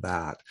dug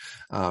that.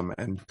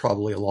 And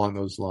probably along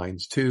those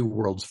lines too,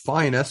 World's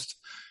Finest.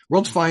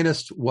 World's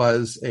Finest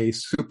was a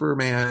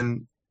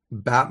Superman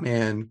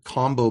Batman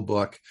combo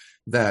book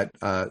that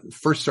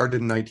first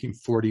started in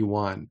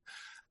 1941.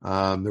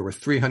 There were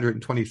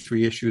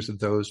 323 issues of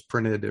those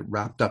printed. It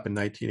wrapped up in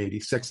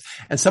 1986.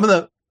 And some of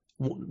the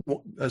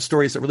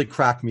stories that really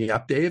cracked me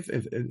up, Dave,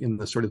 in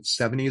the sort of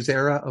 70s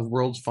era of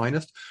World's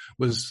Finest it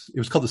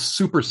was called the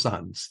Super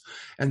Sons.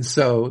 And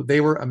so they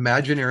were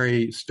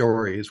imaginary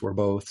stories where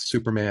both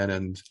Superman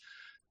and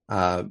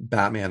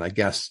Batman, I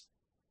guess,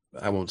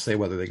 I won't say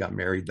whether they got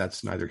married,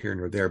 that's neither here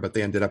nor there, but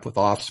they ended up with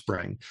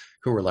offspring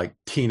who were like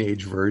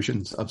teenage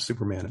versions of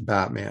Superman and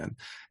Batman.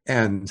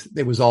 And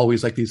it was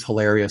always like these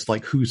hilarious,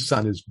 like, whose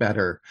son is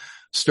better?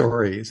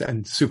 stories,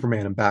 and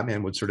Superman and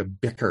Batman would sort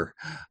of bicker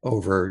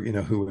over,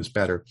 who was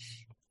better.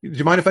 Do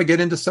you mind if I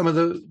get into some of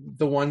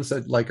the ones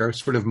that like are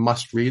sort of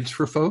must reads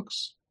for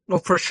folks? Well,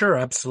 for sure,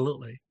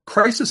 absolutely.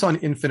 Crisis on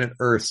Infinite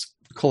Earths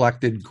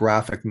collected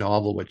graphic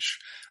novel, which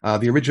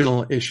the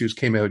original issues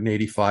came out in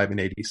 85 and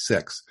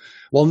 86.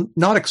 While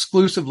not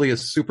exclusively a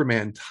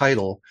Superman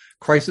title,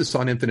 Crisis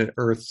on Infinite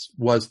Earths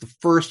was the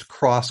first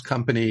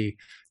cross-company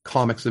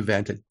comics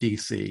event at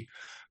DC.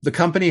 The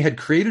company had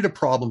created a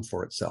problem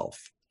for itself.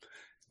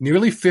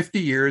 Nearly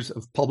 50 years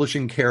of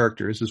publishing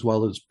characters, as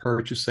well as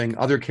purchasing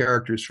other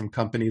characters from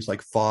companies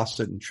like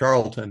Fawcett and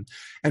Charlton,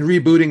 and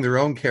rebooting their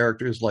own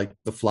characters like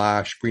The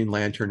Flash, Green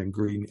Lantern, and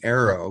Green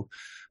Arrow,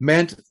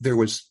 meant there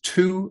was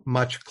too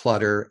much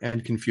clutter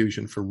and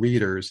confusion for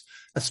readers,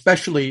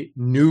 especially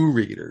new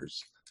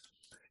readers.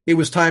 It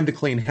was time to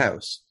clean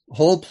house.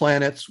 Whole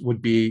planets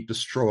would be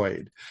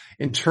destroyed.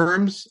 In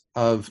terms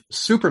of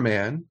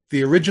Superman,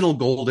 the original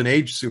Golden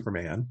Age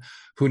Superman,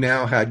 who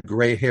now had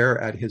gray hair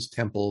at his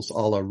temples a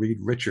la Reed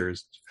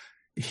Richards,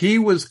 he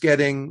was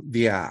getting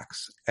the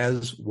axe,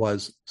 as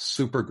was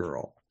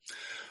Supergirl.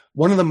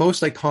 One of the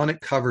most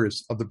iconic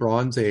covers of the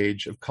Bronze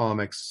Age of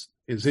comics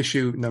is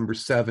issue number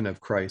 7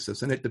 of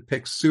Crisis, and it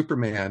depicts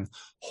Superman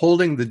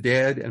holding the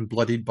dead and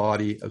bloodied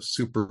body of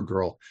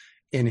Supergirl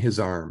in his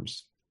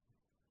arms.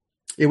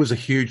 It was a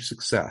huge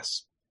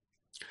success.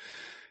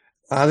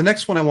 The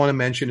next one I want to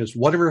mention is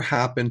Whatever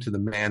Happened to the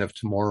Man of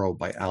Tomorrow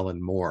by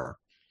Alan Moore.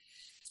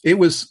 It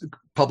was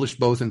published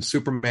both in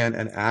Superman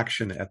and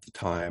Action at the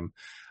time.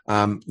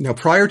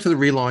 Prior to the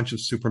relaunch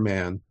of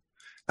Superman,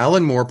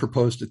 Alan Moore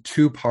proposed a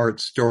 2-part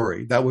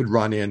story that would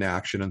run in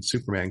Action and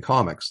Superman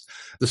comics.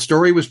 The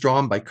story was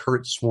drawn by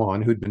Curt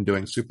Swan, who'd been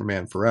doing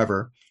Superman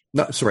forever.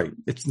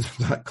 It's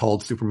not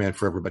called Superman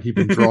Forever, but he'd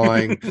been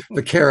drawing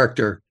the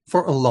character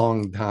for a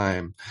long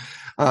time.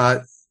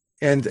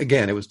 And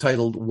again, it was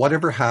titled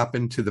Whatever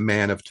Happened to the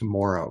Man of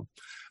Tomorrow.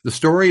 The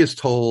story is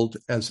told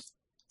as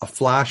a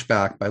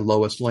flashback by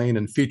Lois Lane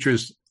and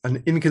features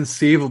an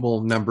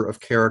inconceivable number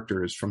of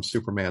characters from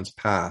Superman's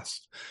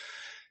past.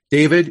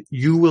 David,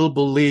 you will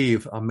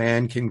believe a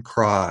man can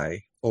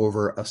cry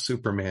over a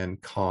Superman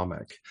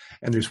comic.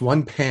 And there's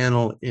one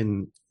panel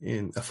in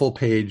a full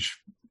page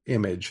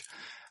image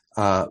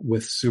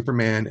with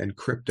Superman and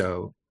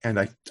Krypto,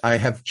 and I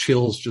have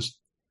chills just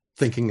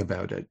thinking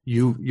about it.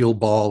 You'll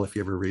bawl if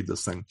you ever read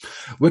this thing.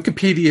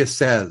 Wikipedia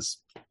says,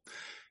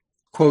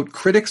 quote,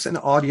 critics and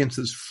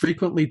audiences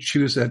frequently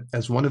choose it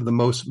as one of the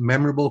most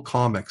memorable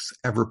comics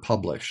ever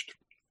published.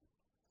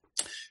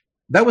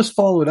 That was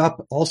followed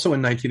up also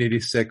in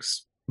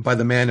 1986 by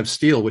The Man of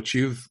Steel, which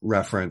you've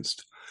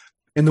referenced.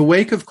 In the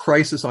wake of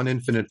Crisis on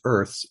Infinite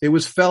Earths, it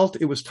was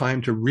felt it was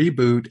time to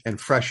reboot and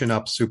freshen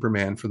up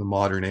Superman for the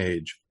modern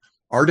age.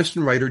 Artist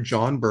and writer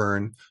John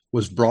Byrne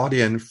was brought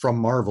in from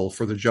Marvel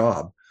for the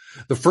job.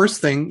 The first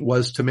thing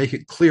was to make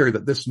it clear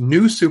that this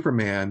new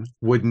Superman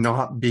would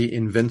not be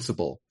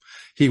invincible.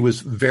 He was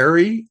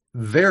very,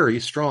 very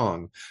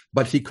strong,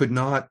 but he could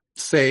not,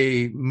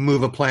 say,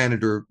 move a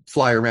planet or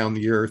fly around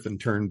the Earth and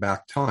turn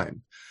back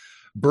time.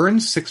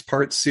 Byrne's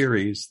 6-part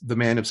series, The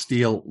Man of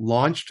Steel,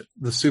 launched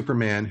the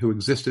Superman who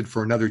existed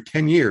for another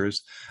 10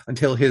 years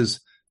until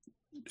his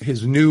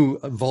new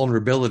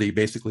vulnerability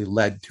basically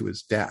led to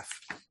his death.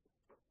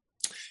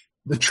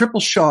 The triple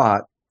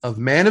shot of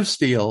Man of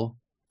Steel,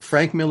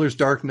 Frank Miller's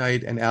Dark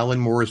Knight, and Alan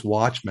Moore's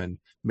Watchmen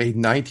made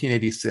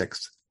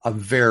 1986 a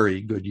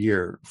very good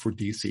year for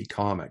DC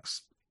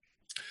Comics.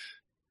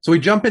 So we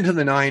jump into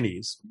the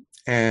 90s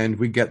and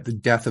we get The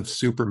Death of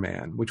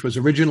Superman, which was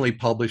originally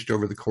published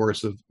over the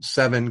course of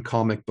 7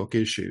 comic book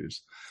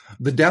issues.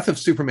 The Death of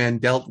Superman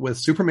dealt with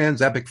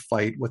Superman's epic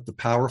fight with the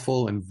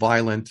powerful and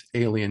violent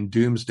alien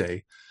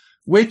Doomsday,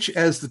 which,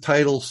 as the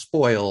title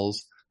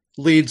spoils,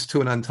 leads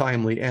to an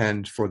untimely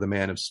end for the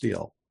Man of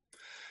Steel.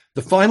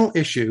 The final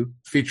issue,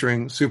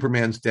 featuring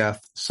Superman's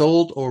death,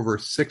 sold over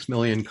 6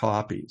 million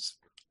copies.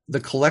 The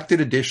collected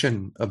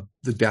edition of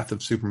The Death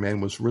of Superman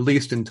was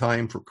released in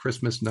time for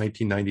Christmas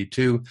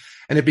 1992,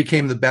 and it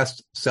became the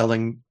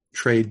best-selling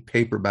trade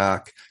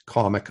paperback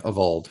comic of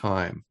all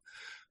time.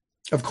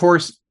 Of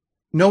course,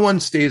 no one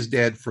stays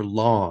dead for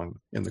long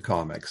in the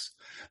comics.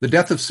 The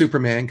Death of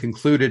Superman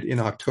concluded in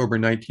October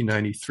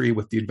 1993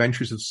 with The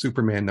Adventures of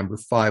Superman number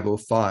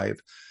 505,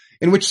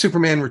 in which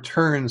Superman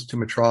returns to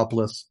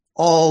Metropolis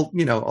all,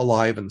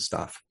 alive and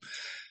stuff.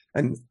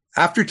 And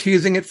after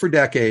teasing it for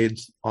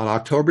decades, on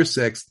October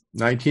 6th,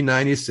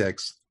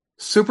 1996,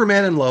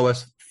 Superman and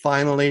Lois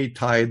finally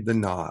tied the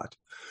knot.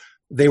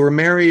 They were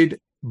married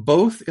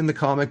both in the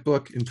comic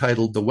book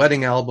entitled The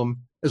Wedding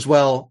Album, as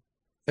well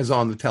as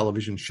on the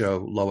television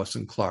show Lois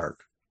and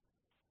Clark.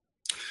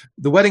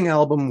 The Wedding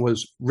Album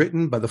was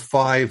written by the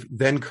 5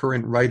 then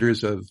current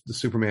writers of the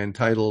Superman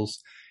titles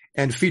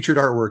and featured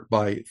artwork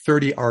by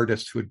 30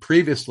 artists who had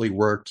previously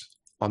worked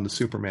on the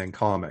Superman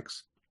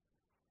comics.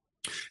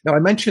 Now, I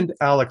mentioned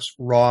Alex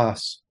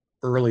Ross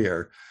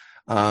earlier.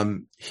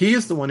 He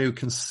is the one who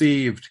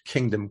conceived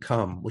Kingdom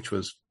Come, which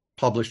was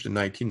published in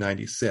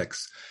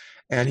 1996.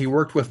 And he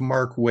worked with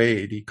Mark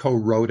Waid. He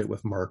co-wrote it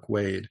with Mark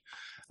Waid.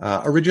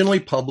 originally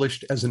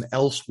published as an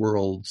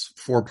Elseworlds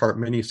 4-part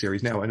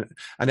miniseries. Now, an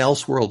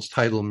Elseworlds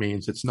title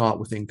means it's not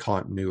within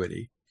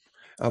continuity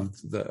of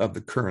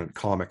the current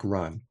comic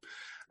run.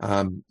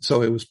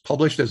 So it was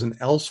published as an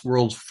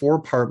Elseworlds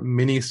 4-part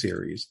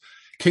miniseries.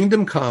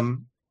 Kingdom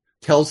Come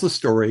tells the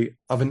story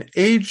of an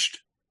aged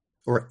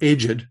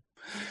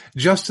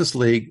Justice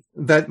League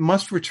that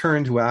must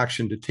return to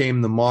action to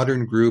tame the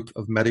modern group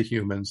of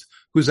metahumans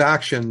whose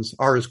actions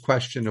are as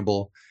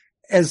questionable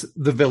as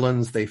the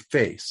villains they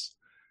face.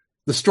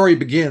 The story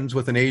begins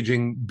with an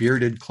aging,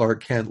 bearded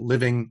Clark Kent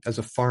living as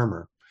a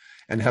farmer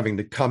and having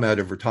to come out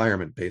of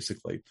retirement,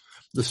 basically.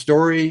 The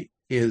story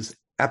is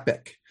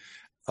epic.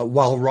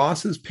 While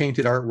Ross's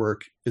painted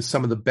artwork is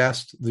some of the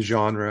best the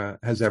genre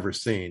has ever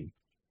seen.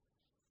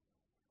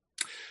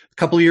 A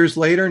couple of years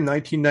later, in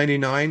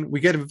 1999, we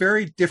get a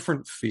very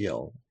different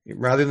feel.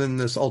 Rather than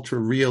this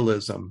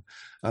ultra-realism,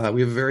 we have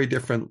a very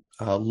different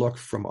look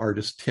from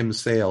artist Tim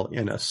Sale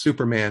in A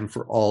Superman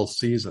for All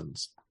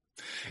Seasons.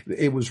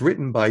 It was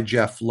written by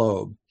Jeff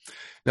Loeb.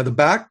 Now, the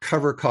back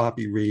cover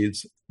copy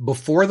reads,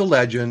 "Before the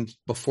legend,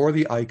 before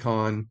the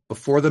icon,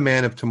 before the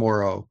man of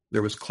tomorrow,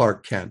 there was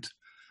Clark Kent,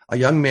 a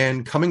young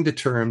man coming to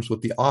terms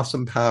with the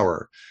awesome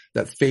power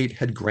that fate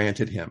had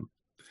granted him.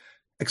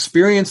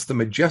 Experience the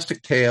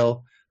majestic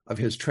tale of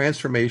his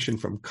transformation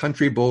from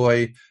country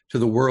boy to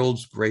the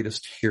world's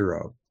greatest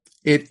hero."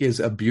 It is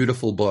a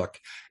beautiful book.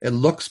 It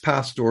looks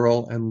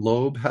pastoral, and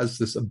Loeb has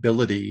this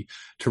ability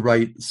to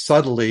write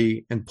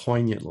subtly and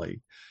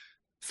poignantly.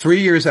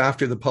 3 years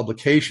after the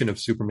publication of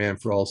Superman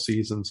for All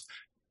Seasons,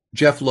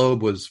 Jeff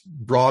Loeb was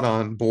brought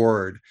on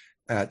board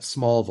at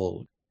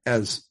Smallville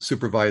as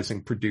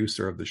supervising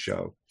producer of the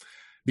show,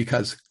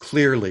 because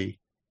clearly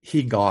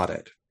he got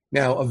it.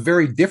 Now, a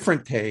very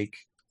different take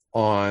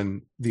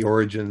on the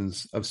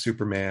origins of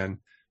Superman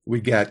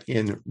we get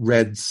in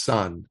Red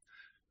Sun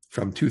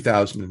from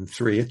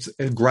 2003. It's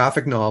a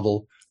graphic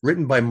novel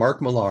written by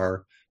Mark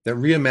Millar that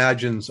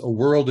reimagines a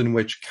world in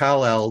which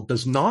Kal-El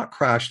does not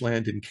crash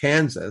land in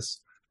Kansas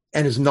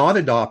and is not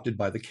adopted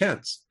by the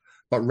Kents,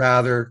 but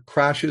rather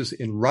crashes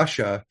in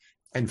Russia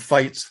and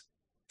fights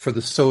for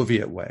the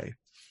Soviet way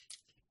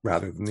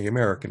rather than the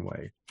American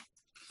way.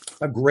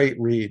 A great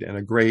read and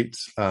a great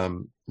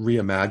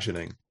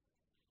reimagining.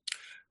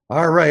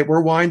 All right,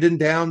 we're winding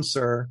down,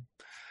 sir.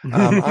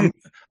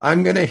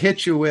 I'm going to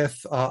hit you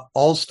with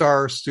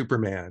All-Star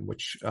Superman,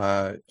 which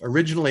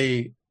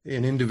originally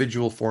in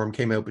individual form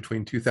came out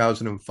between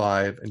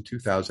 2005 and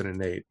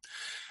 2008.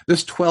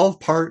 This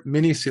 12-part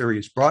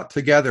miniseries brought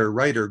together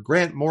writer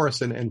Grant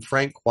Morrison and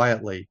Frank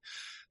Quitely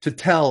to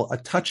tell a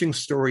touching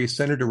story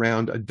centered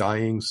around a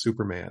dying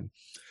Superman.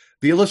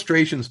 The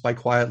illustrations by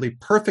Quitely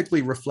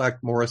perfectly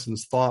reflect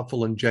Morrison's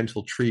thoughtful and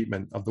gentle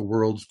treatment of the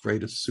world's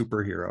greatest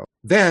superhero.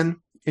 Then,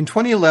 in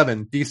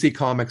 2011, DC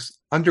Comics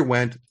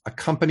underwent a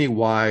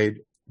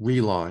company-wide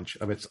relaunch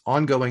of its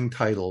ongoing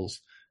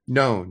titles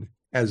known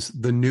as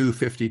the New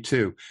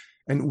 52.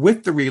 And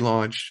with the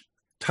relaunch,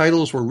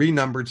 titles were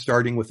renumbered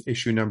starting with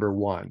issue number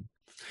 1.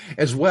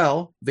 As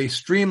well, they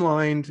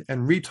streamlined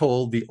and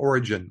retold the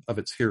origin of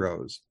its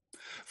heroes.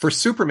 For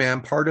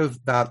Superman, part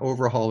of that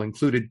overhaul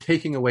included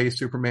taking away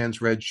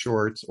Superman's red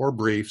shorts or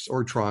briefs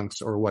or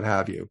trunks or what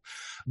have you.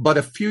 But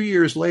a few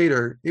years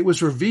later, it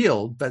was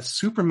revealed that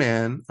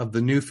Superman of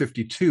the New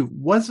 52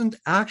 wasn't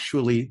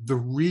actually the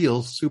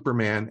real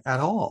Superman at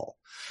all.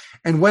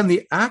 And when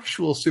the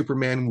actual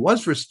Superman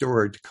was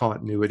restored to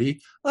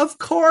continuity, of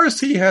course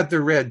he had the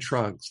red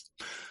trunks.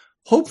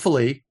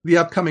 Hopefully, the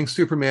upcoming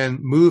Superman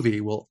movie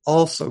will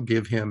also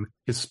give him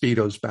his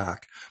Speedos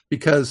back.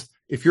 Because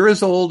if you're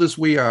as old as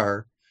we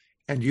are,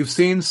 and you've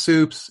seen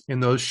Supes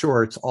in those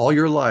shorts all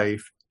your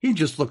life, he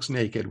just looks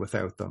naked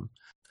without them.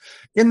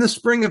 In the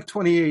spring of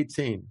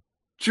 2018,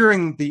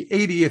 during the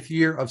 80th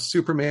year of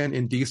Superman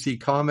in DC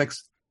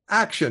Comics,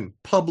 Action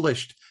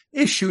published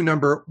issue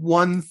number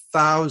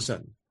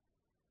 1000.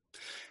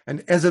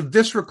 And as of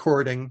this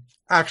recording,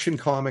 Action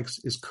Comics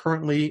is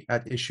currently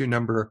at issue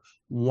number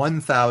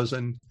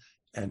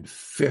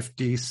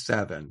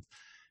 1057.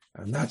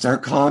 And that's our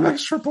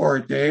comics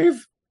report,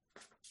 Dave.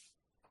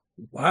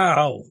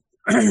 Wow.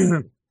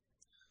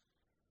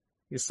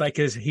 It's like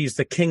he's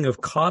the king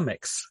of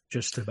comics,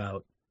 just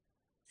about.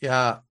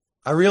 Yeah,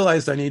 I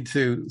realized I need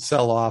to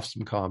sell off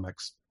some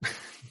comics.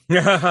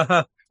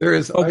 There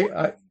is,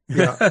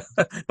 yeah.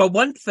 But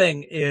one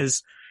thing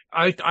is,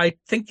 I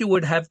think you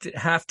would have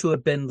to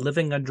have been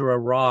living under a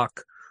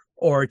rock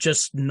or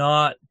just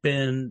not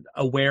been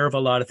aware of a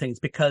lot of things,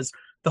 because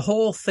the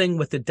whole thing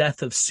with the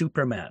death of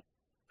Superman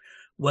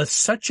was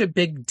such a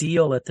big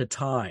deal at the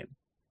time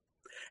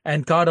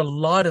and got a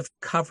lot of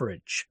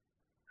coverage.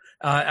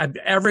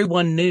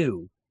 Everyone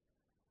knew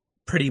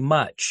pretty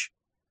much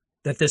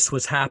that this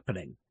was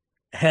happening,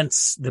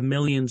 hence the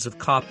millions of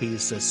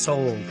copies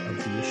sold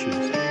of the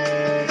issues.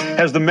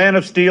 Has the Man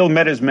of Steel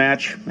met his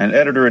match? An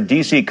editor at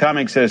DC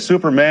Comics says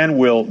Superman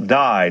will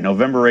die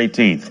November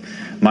 18th.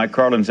 Mike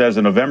Carlin says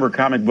the November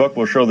comic book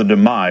will show the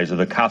demise of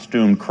the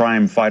costumed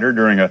crime fighter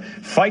during a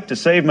fight to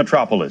save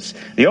Metropolis.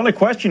 The only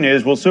question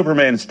is, will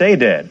Superman stay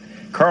dead?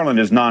 Carlin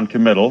is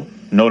non-committal,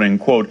 noting,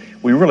 quote,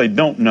 "We really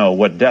don't know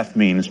what death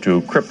means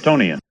to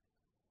Kryptonians."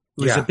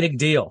 It was a big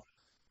deal.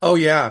 Oh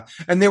yeah,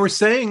 and they were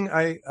saying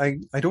I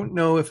don't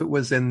know if it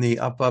was in the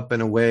Up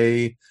and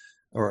Away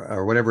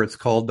or whatever it's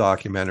called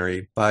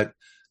documentary, but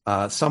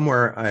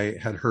somewhere I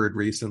had heard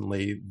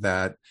recently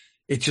that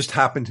it just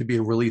happened to be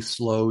a really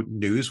slow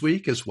news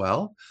week as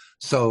well,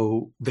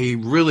 so they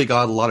really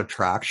got a lot of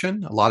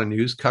traction, a lot of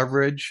news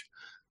coverage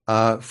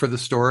for the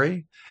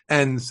story,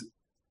 and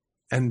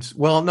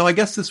well, no, I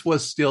guess this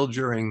was still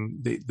during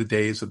the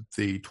days of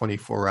the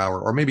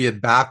 24-hour, or maybe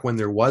back when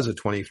there was a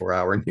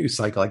 24-hour news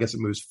cycle. I guess it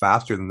moves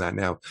faster than that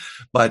now,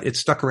 but it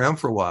stuck around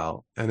for a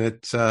while, and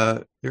it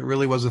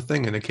really was a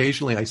thing. And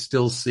occasionally, I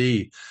still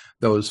see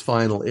those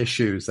final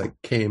issues that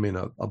came in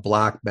a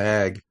black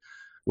bag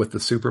with the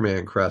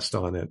Superman crest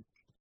on it.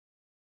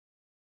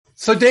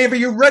 So, Dave, are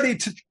you ready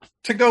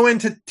to go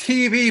into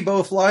TV,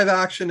 both live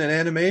action and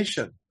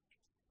animation?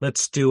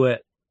 Let's do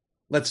it.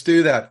 Let's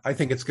do that. I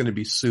think it's going to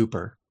be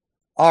super.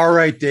 All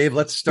right, Dave.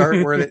 Let's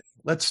start where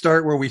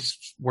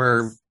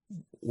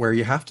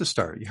you have to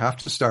start. You have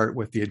to start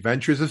with the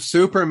Adventures of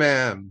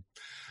Superman,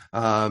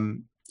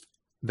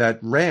 that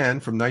ran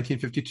from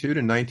 1952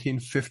 to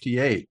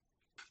 1958.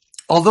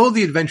 Although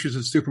the Adventures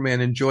of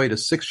Superman enjoyed a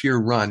 6-year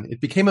run, it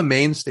became a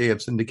mainstay of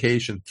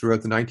syndication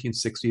throughout the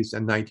 1960s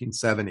and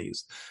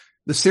 1970s.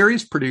 The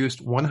series produced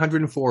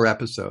 104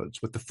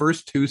 episodes, with the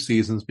first 2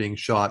 seasons being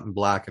shot in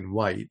black and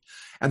white,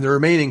 and the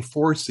remaining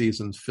 4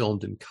 seasons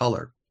filmed in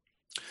color.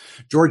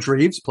 George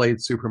Reeves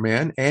played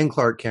Superman and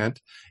Clark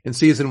Kent. In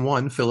season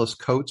 1, Phyllis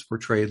Coates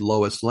portrayed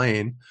Lois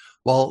Lane,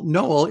 while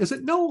Noel, is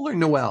it Noel or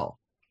Noel?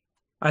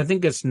 I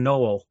think it's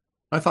Noel.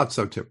 I thought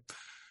so too.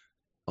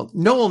 Well,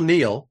 Noel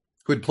Neal,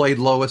 who had played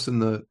Lois in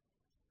the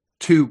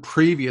 2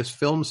 previous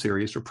film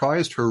series,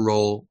 reprised her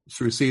role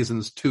through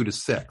seasons 2 to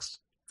 6.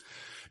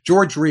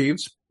 George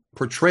Reeves'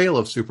 portrayal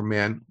of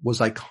Superman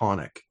was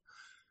iconic.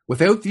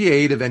 Without the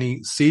aid of any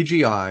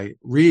CGI,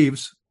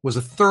 Reeves was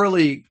a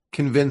thoroughly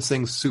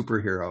convincing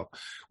superhero,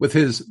 with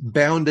his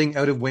bounding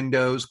out of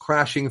windows,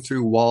 crashing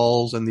through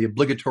walls, and the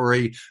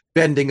obligatory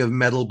bending of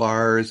metal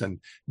bars and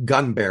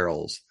gun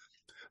barrels.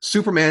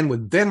 Superman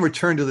would then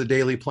return to the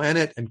Daily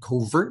Planet and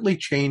covertly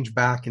change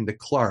back into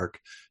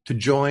Clark to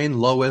join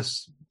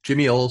Lois,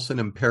 Jimmy Olsen,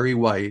 and Perry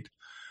White,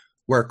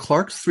 where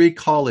Clark's 3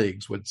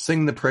 colleagues would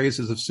sing the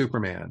praises of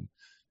Superman,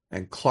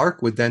 and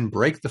Clark would then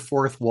break the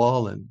 4th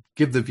wall and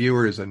give the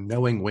viewers a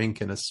knowing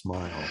wink and a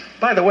smile.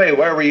 By the way,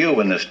 where were you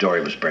when this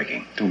story was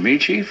breaking? To me,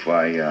 Chief?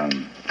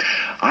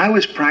 I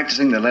was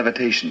practicing the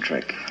levitation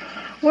trick.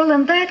 Well,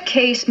 in that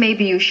case,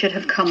 maybe you should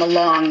have come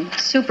along.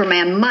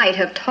 Superman might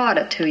have taught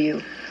it to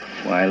you.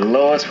 Why,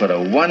 Lois, what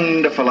a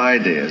wonderful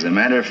idea. As a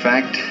matter of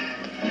fact,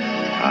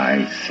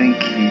 I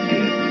think he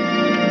did.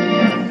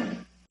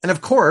 And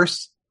of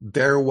course,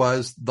 there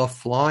was the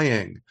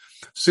flying.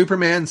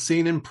 Superman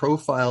seen in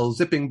profile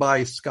zipping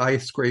by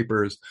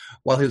skyscrapers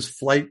while his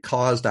flight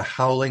caused a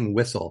howling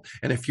whistle.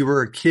 And if you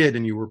were a kid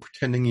and you were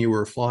pretending you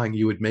were flying,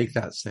 you would make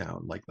that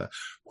sound like the...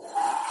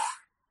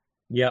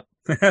 Yep.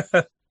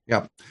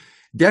 Yep.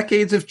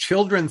 Decades of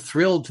children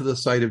thrilled to the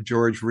sight of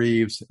George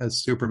Reeves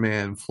as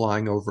Superman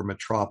flying over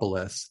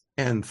Metropolis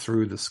and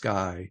through the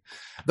sky.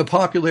 The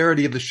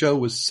popularity of the show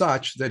was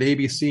such that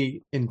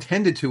ABC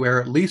intended to air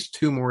at least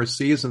 2 more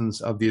seasons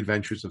of The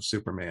Adventures of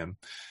Superman.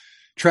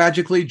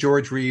 Tragically,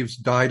 George Reeves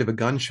died of a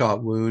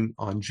gunshot wound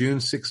on June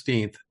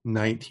 16th,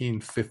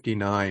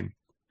 1959.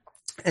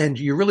 And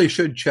you really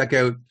should check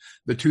out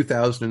the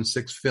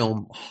 2006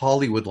 film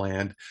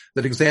Hollywoodland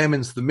that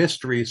examines the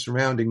mystery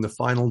surrounding the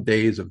final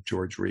days of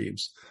George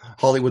Reeves.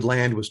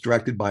 Hollywoodland was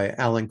directed by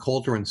Alan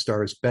Coulter and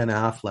stars Ben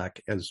Affleck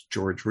as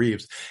George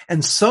Reeves.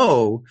 And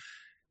so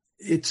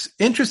it's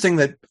interesting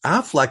that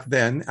Affleck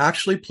then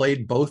actually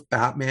played both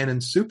Batman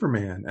and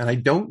Superman. And I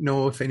don't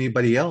know if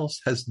anybody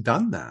else has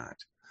done that.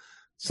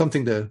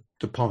 Something to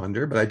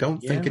ponder, but I don't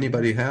think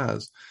anybody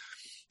has.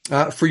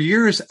 For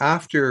years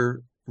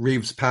after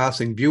Reeves'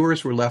 passing,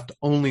 viewers were left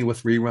only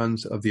with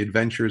reruns of The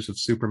Adventures of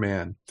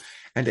Superman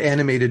and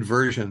animated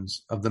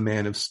versions of The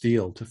Man of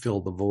Steel to fill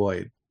the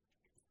void.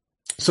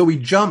 So we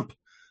jump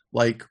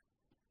like,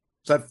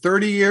 is that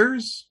 30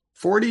 years,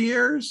 40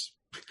 years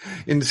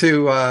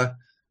into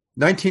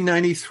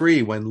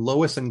 1993 when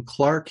Lois and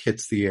Clark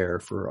hits the air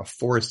for a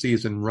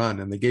 4-season run,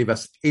 and they gave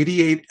us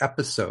 88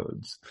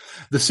 episodes.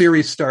 The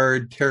series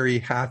starred Terry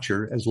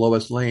Hatcher as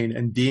Lois Lane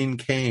and Dean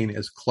Cain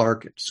as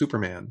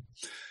Clark/Superman.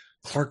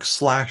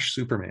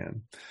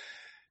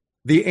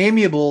 The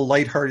amiable,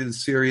 lighthearted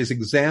series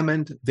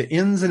examined the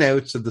ins and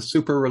outs of the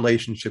super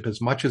relationship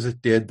as much as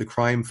it did the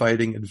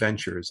crime-fighting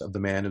adventures of the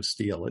Man of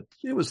Steel.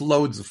 It was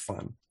loads of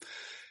fun.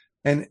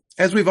 And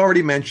as we've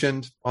already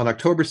mentioned, on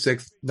October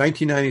 6th,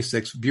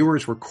 1996,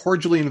 viewers were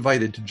cordially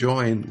invited to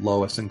join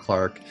Lois and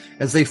Clark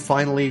as they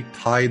finally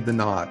tied the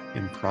knot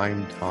in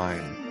prime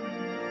time.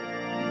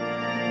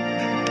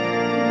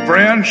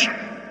 Friends,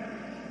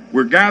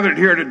 we're gathered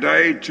here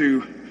today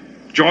to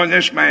join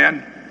this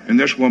man and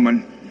this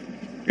woman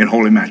in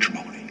holy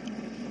matrimony.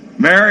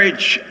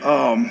 Marriage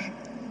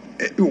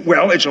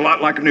Well, it's a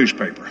lot like a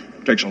newspaper.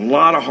 It takes a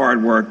lot of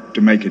hard work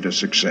to make it a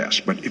success.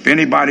 But if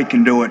anybody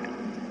can do it,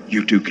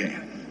 you too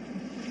can.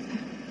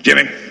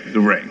 Jimmy, the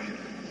ring.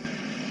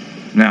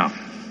 Now,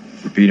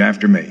 repeat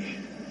after me.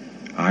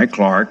 I,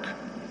 Clark,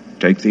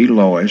 take thee,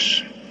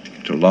 Lois,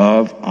 to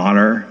love,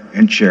 honor,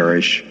 and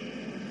cherish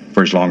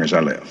for as long as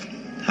I live.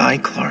 I,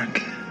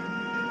 Clark,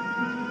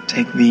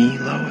 take thee,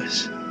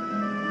 Lois,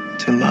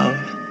 to love,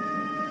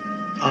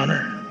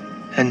 honor,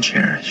 and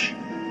cherish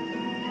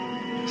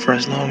for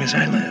as long as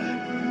I live.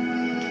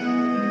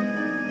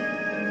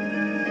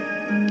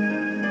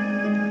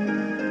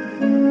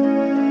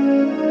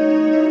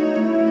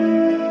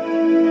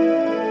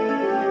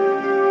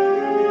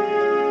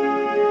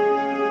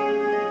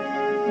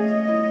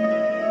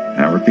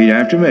 Now repeat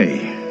after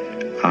me.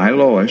 I,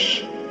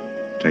 Lois,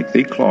 take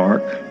thee,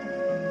 Clark,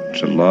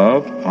 to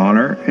love,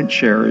 honor, and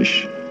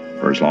cherish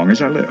for as long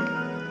as I live.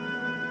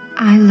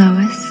 I,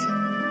 Lois,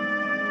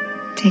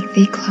 take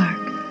thee, Clark,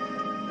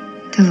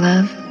 to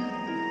love,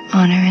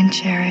 honor, and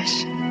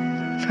cherish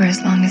for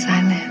as long as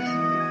I live.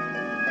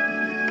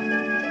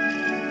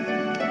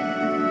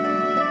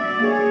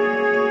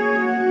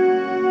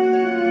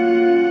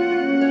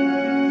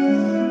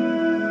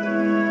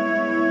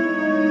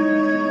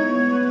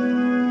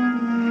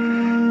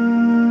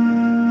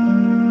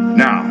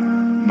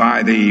 Now,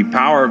 by the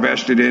power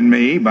vested in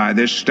me by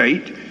this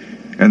state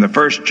and the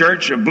First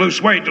Church of Blue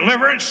Suede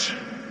Deliverance,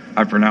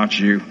 I pronounce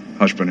you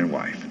husband and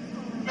wife.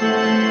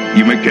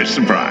 You may kiss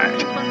the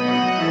bride.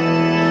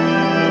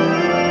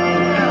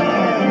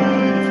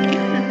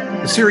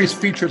 The series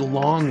featured a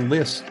long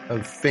list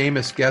of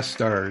famous guest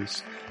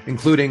stars,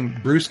 including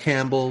Bruce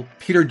Campbell,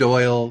 Peter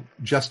Doyle,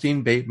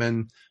 Justine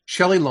Bateman,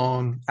 Shelley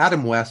Long,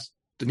 Adam West,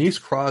 Denise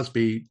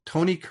Crosby,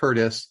 Tony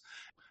Curtis,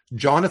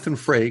 Jonathan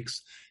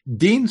Frakes,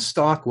 Dean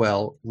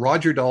Stockwell,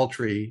 Roger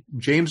Daltrey,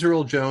 James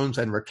Earl Jones,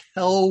 and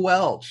Raquel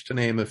Welch, to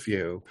name a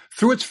few.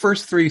 Through its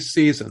first 3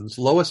 seasons,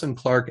 Lois and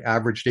Clark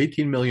averaged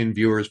 18 million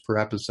viewers per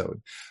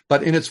episode.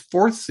 But in its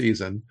 4th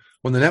season,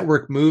 when the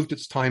network moved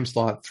its time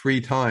slot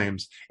 3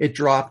 times, it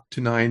dropped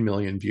to 9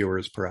 million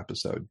viewers per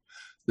episode.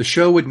 The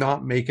show would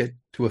not make it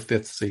to a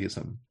 5th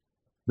season.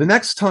 The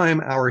next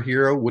time our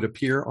hero would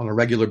appear on a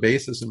regular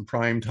basis in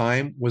prime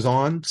time was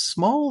on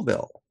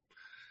Smallville.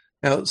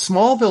 Now,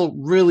 Smallville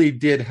really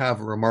did have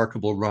a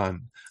remarkable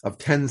run of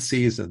 10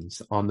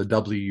 seasons on the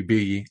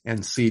WB and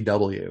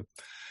CW.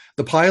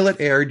 The pilot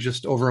aired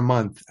just over a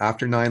month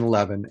after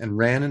 9/11 and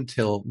ran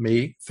until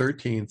May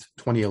 13th,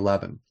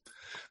 2011.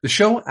 The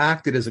show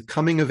acted as a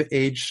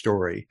coming-of-age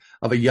story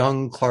of a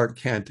young Clark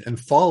Kent and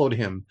followed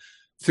him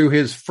through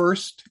his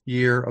first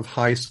year of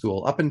high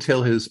school up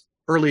until his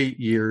early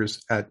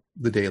years at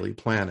the Daily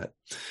Planet.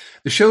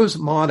 The show's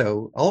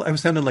motto, I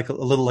was sounding like a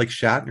little like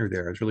Shatner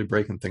there. I was really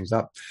breaking things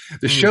up.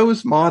 The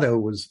show's motto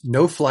was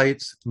no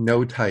flights,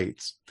 no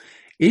tights.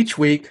 Each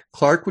week,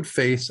 Clark would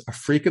face a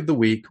freak of the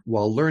week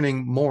while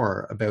learning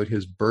more about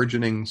his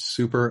burgeoning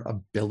super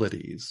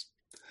abilities.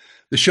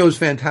 The show's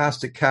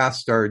fantastic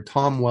cast starred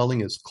Tom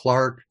Welling as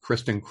Clark,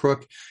 Kristen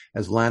Crook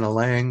as Lana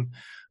Lang,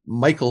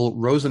 Michael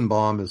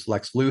Rosenbaum as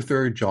Lex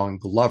Luthor, John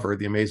Glover,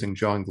 the amazing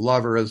John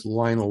Glover as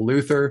Lionel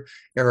Luthor,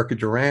 Erica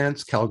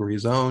Durance,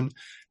 Calgary's own,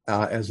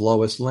 as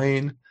Lois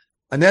Lane,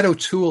 Annette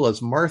O'Toole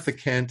as Martha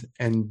Kent,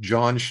 and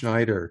John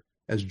Schneider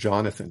as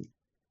Jonathan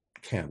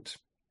Kent.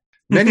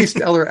 Many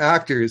stellar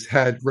actors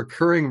had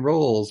recurring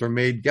roles or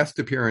made guest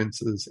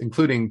appearances,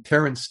 including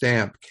Terrence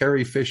Stamp,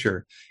 Carrie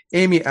Fisher,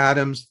 Amy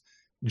Adams,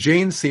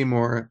 Jane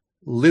Seymour,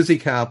 Lizzie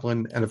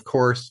Kaplan, and of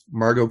course,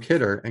 Margot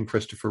Kidder and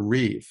Christopher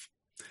Reeve.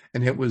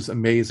 And it was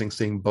amazing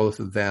seeing both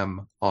of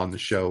them on the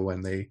show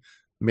when they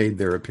made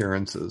their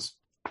appearances.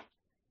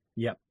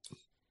 Yep.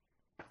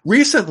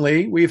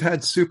 Recently, we've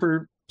had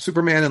Superman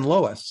and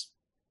Lois.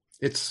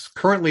 It's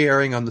currently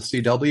airing on the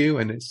CW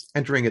and it's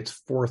entering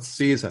its 4th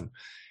season.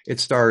 It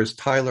stars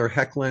Tyler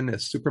Hoechlin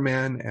as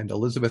Superman and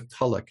Elizabeth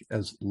Tulloch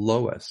as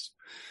Lois.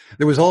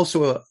 There was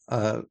also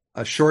a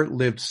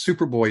short-lived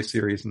Superboy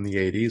series in the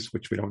 80s,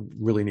 which we don't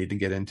really need to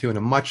get into, and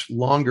a much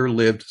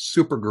longer-lived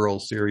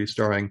Supergirl series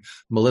starring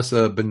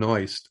Melissa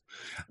Benoist.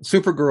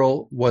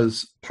 Supergirl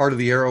was part of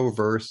the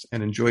Arrowverse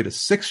and enjoyed a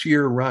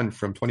 6-year run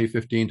from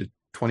 2015 to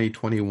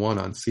 2021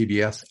 on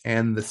CBS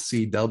and the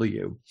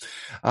CW.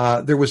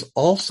 There was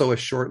also a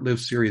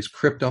short-lived series,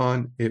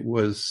 Krypton. It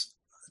was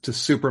to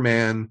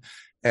Superman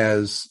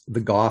as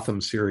the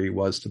Gotham series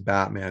was to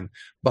Batman,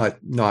 but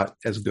not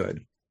as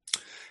good.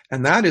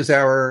 And that is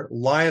our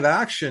live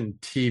action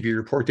TV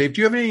report. Dave,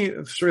 do you have any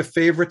sort of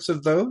favorites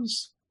of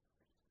those?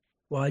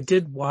 Well, I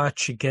did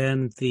watch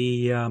again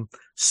the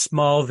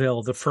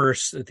Smallville, the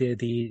first,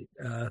 the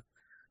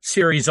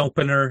series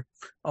opener.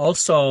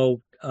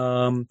 Also,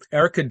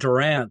 Erica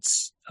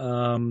Durance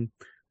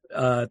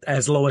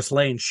as Lois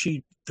Lane.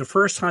 The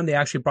first time they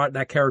actually brought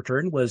that character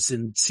in was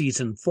in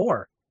season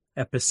 4,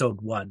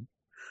 episode 1.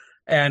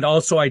 And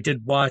also I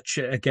did watch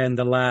again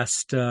the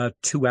last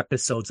 2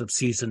 episodes of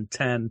season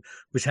 10,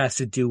 which has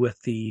to do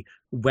with the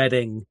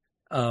wedding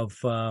of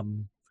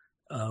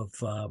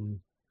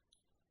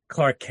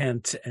Clark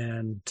Kent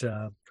and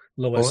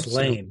Lois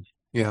Lane.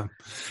 Yeah.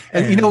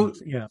 And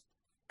yeah.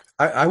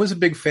 I was a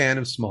big fan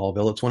of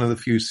Smallville. It's one of the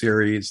few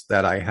series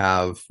that I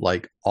have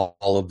like all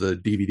of the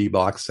DVD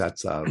box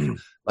sets of,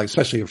 like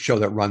especially a show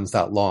that runs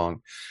that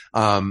long.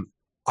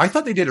 I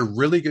thought they did a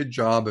really good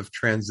job of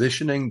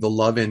transitioning the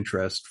love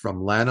interest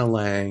from Lana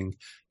Lang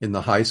in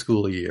the high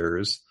school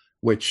years,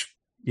 which,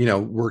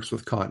 works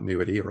with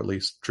continuity, or at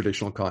least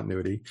traditional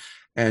continuity,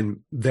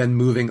 and then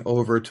moving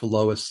over to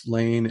Lois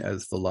Lane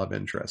as the love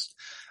interest.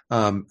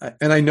 And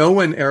I know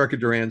when Erica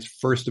Durance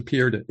first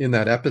appeared in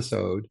that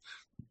episode,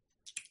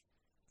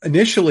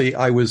 initially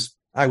I was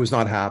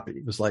not happy.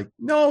 It was like,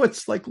 no,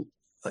 it's like,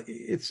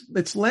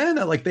 it's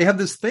Lana. Like they have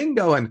this thing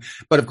going.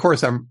 But of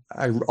course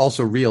I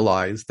also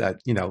realized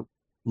that,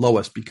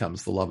 Lois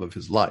becomes the love of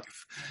his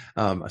life.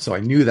 So I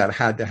knew that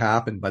had to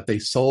happen, but they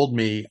sold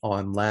me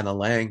on Lana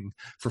Lang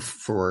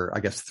for I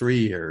guess 3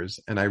 years,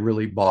 and I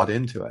really bought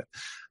into it.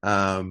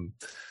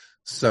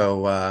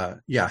 So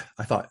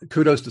I thought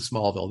kudos to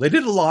Smallville. They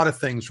did a lot of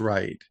things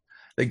right.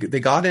 They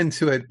got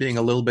into it being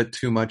a little bit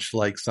too much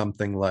like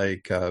something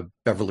like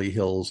Beverly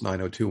Hills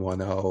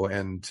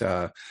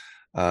 90210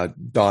 and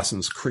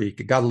Dawson's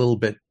Creek. It got a little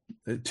bit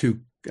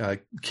too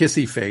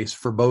kissy face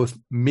for both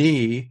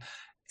me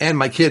and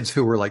my kids,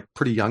 who were like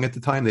pretty young at the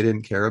time. They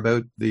didn't care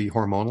about the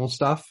hormonal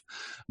stuff,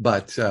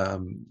 but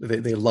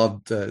they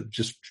loved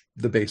just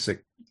the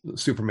basic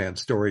Superman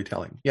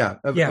storytelling. A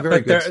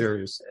very good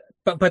series.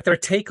 But their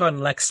take on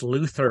Lex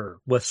Luthor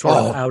was sort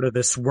of out of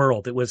this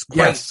world. It was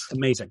quite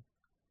amazing.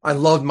 I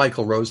loved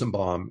Michael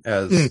Rosenbaum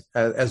as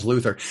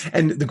Luthor.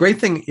 And the great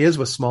thing is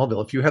with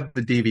Smallville, if you have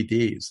the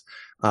DVDs,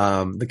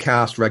 the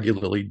cast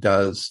regularly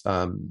does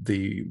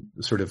the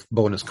sort of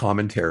bonus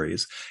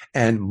commentaries.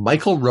 And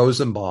Michael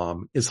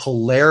Rosenbaum is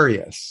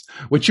hilarious,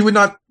 which you would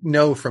not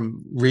know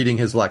from reading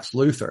his Lex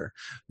Luthor.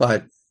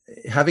 But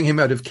having him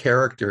out of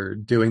character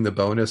doing the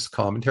bonus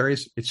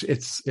commentaries,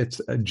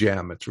 it's a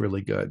gem. It's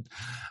really good.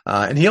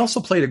 And he also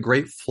played a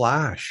great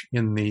Flash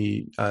in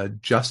the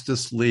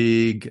Justice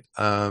League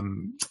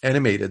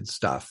animated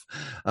stuff.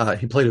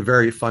 He played a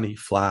very funny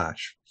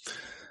Flash.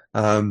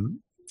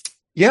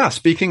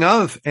 Speaking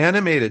of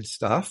animated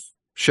stuff,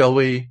 shall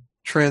we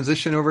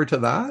transition over to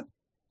that?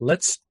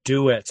 Let's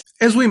do it.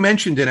 As we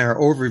mentioned in our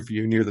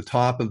overview near the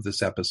top of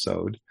this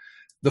episode,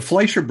 the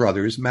Fleischer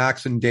brothers,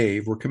 Max and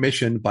Dave, were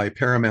commissioned by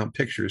Paramount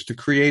Pictures to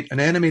create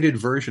an animated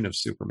version of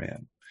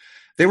Superman.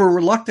 They were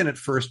reluctant at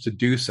first to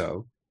do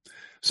so,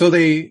 so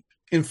they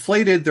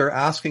inflated their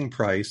asking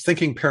price,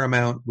 thinking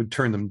Paramount would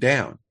turn them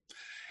down.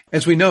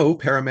 As we know,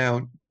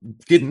 Paramount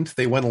didn't.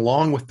 They went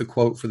along with the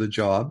quote for the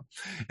job,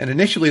 and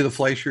initially the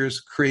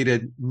Fleischers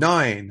created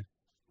 9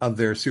 of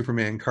their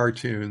Superman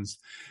cartoons,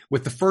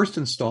 with the first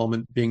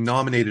installment being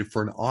nominated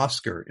for an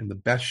Oscar in the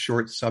Best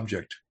Short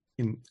Subject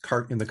in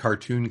the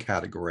cartoon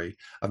category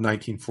of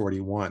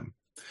 1941.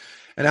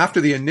 And after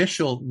the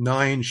initial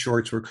 9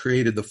 shorts were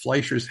created, the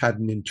Fleischers had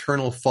an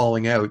internal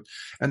falling out,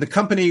 and the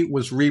company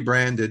was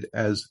rebranded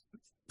as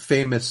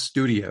Famous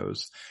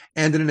Studios,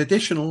 and an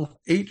additional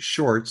 8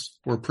 shorts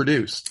were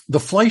produced. The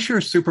Fleischer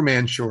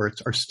Superman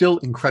shorts are still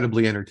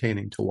incredibly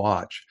entertaining to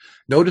watch,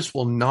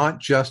 noticeable not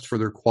just for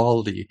their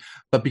quality,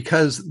 but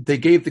because they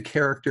gave the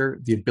character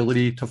the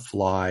ability to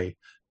fly,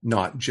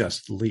 not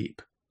just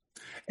leap.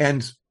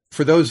 And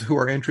for those who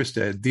are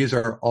interested, these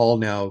are all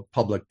now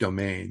public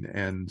domain,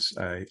 and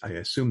I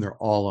assume they're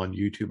all on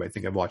YouTube. I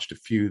think I've watched a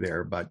few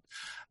there, but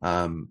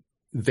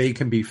they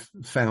can be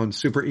found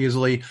super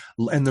easily.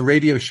 And the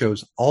radio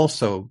shows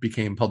also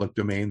became public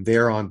domain.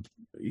 They're on,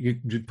 you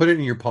put it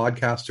in your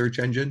podcast search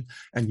engine,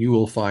 and you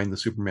will find the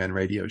Superman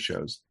radio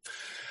shows.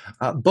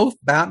 Both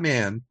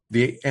Batman,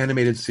 the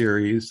animated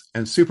series,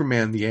 and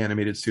Superman, the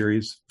animated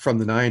series from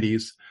the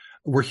 90s,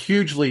 were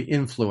hugely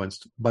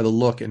influenced by the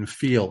look and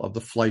feel of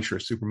the Fleischer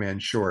Superman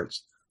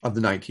shorts of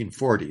the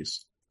 1940s.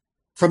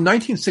 From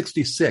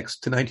 1966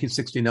 to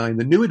 1969,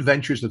 The New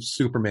Adventures of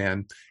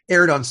Superman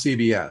aired on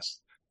CBS.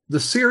 The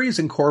series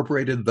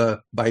incorporated the,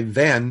 by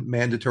then,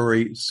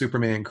 mandatory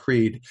Superman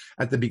creed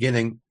at the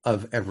beginning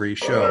of every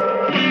show.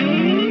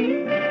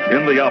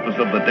 In the office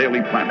of the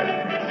Daily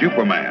Planet,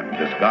 Superman,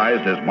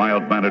 disguised as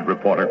mild-mannered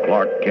reporter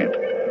Clark Kent,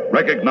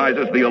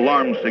 recognizes the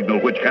alarm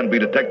signal which can be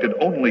detected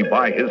only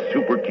by his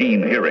super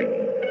keen hearing.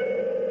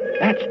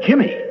 That's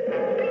Jimmy.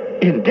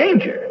 In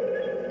danger.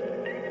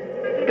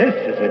 This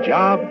is a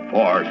job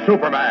for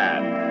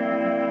Superman.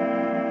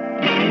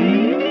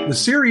 The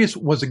series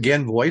was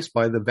again voiced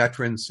by the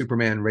veteran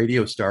Superman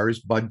radio stars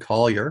Bud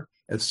Collyer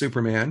as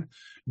Superman,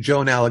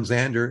 Joan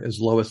Alexander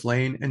as Lois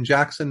Lane, and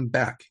Jackson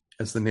Beck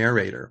as the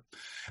narrator.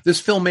 This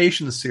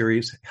Filmation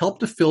series helped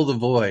to fill the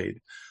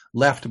void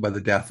left by the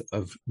death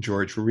of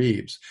George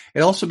Reeves.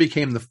 It also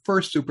became the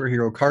first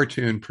superhero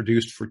cartoon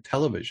produced for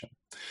television.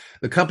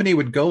 The company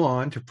would go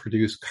on to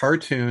produce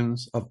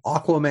cartoons of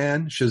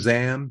Aquaman,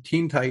 Shazam,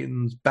 Teen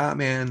Titans,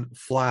 Batman,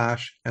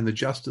 Flash, and the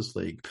Justice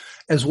League,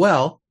 as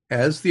well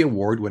as the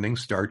award-winning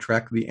Star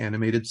Trek The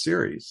Animated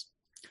Series.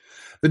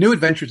 The New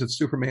Adventures of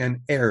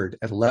Superman aired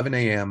at 11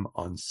 a.m.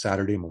 on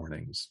Saturday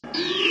mornings.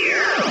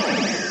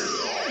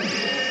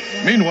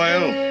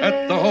 Meanwhile,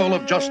 at the Hall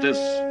of Justice,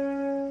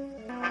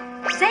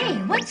 Say,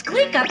 what's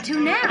Gleek up to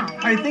now?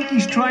 I think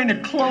he's trying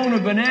to clone a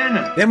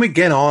banana. Then we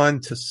get on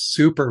to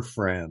Super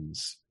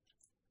Friends.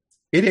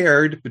 It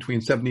aired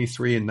between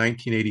 73 and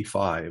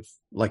 1985,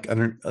 like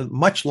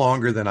much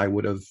longer than I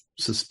would have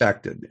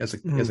suspected as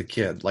a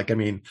kid. Like, I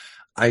mean,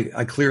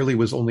 I clearly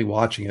was only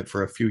watching it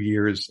for a few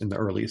years in the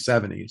early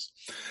 70s.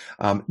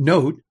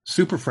 Note,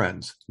 Super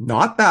Friends,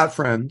 not Bat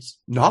Friends,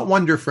 not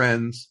Wonder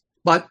Friends,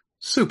 but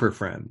Super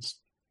Friends.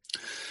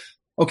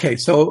 Okay,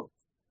 so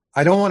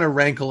I don't want to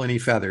rankle any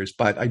feathers,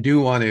 but I do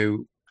want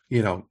to,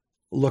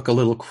 look a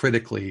little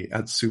critically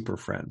at Super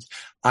Friends.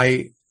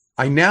 I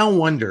now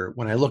wonder,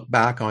 when I look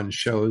back on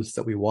shows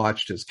that we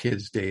watched as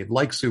kids, Dave,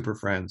 like Super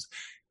Friends,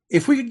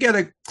 if we could get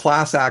a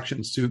class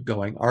action suit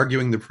going,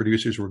 arguing the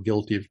producers were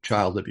guilty of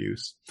child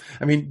abuse.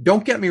 I mean,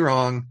 don't get me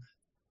wrong.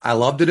 I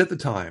loved it at the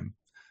time.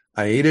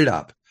 I ate it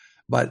up.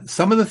 But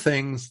some of the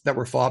things that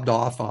were fobbed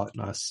off on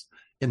us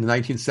in the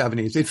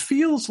 1970s, it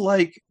feels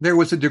like there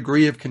was a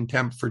degree of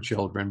contempt for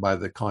children by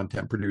the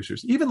content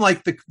producers, even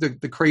like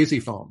the crazy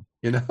phone,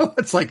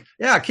 it's like,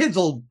 yeah, kids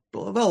they'll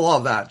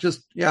love that.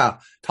 Just, yeah,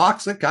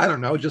 toxic. I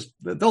don't know. Just,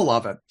 they'll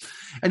love it.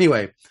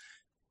 Anyway,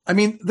 I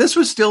mean, this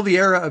was still the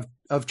era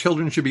of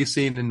children should be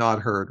seen and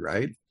not heard,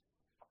 right?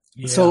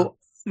 Yeah. So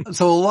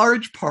a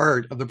large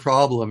part of the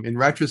problem in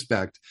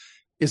retrospect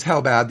is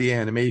how bad the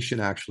animation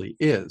actually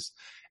is.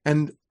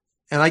 And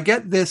I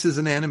get this is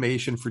an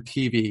animation for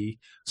TV,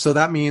 so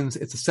that means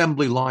it's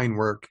assembly line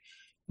work.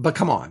 But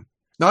come on,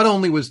 not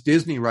only was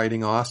Disney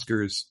winning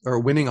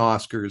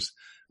Oscars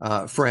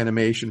for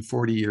animation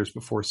 40 years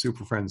before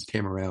Super Friends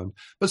came around,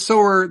 but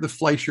so are the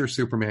Fleischer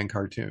Superman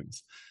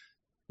cartoons.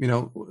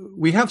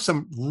 We have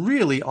some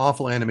really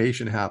awful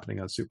animation happening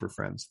on Super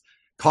Friends.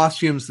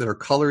 Costumes that are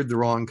colored the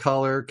wrong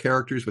color,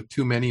 characters with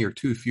too many or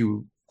too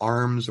few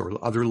arms or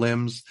other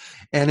limbs,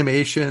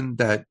 animation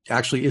that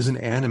actually isn't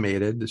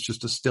animated. It's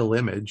just a still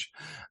image.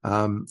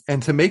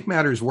 And to make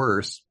matters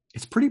worse,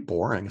 it's pretty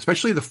boring,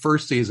 especially the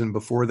first season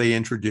before they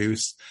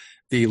introduce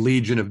the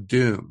Legion of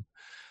Doom.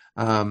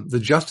 The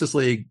Justice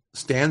League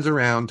stands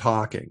around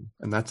talking,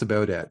 and that's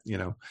about it.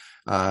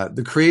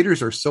 The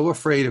creators are so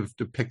afraid of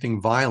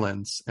depicting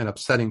violence and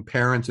upsetting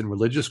parents and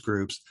religious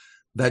groups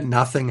that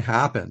nothing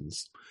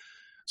happens.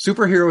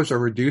 Superheroes are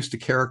reduced to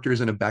characters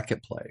in a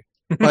Beckett play.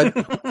 But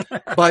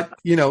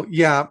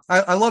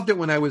I loved it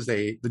when I was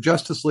 8. The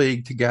Justice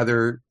League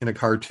together in a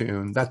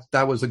cartoon,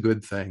 that was a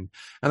good thing.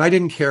 And I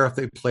didn't care if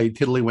they played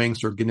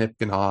Tiddlywinks or Gnip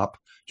Gnop.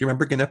 Do you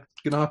remember Gnip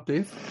Gnop,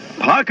 Dave?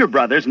 Parker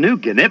Brothers' new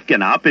Gnip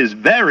Gnop is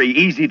very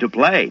easy to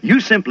play. You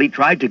simply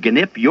try to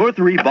gnip your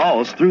 3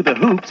 balls through the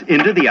hoops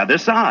into the other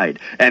side,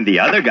 and the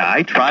other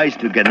guy tries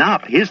to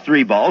gnop his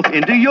 3 balls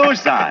into your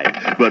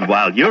side. But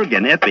while you're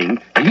gnipping,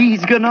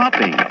 he's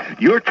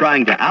gnopping. You're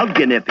trying to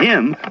out-gnip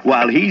him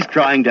while he's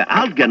trying to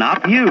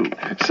out-gnop you.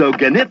 So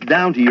gnip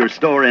down to your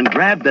store and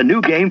grab the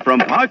new game from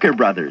Parker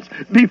Brothers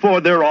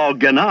before they're all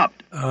gnopped.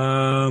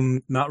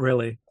 Not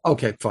really.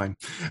 Okay, fine.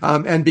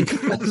 And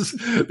because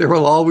there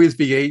will always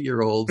be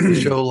 8-year-olds, the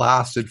show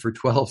lasted for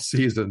 12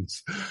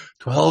 seasons.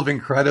 12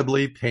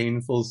 incredibly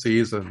painful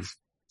seasons.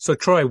 So,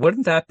 Troy,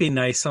 wouldn't that be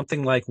nice?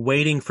 Something like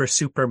Waiting for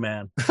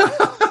Superman.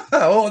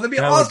 Oh, that'd be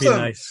awesome. Would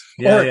be nice.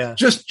 Yeah, or yeah.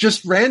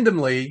 Just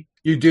randomly,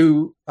 you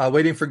do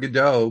Waiting for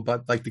Godot,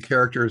 but like the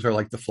characters are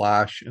like the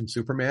Flash and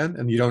Superman,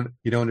 and you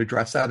don't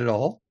address that at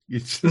all. You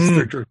just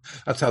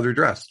that's how they're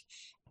dressed.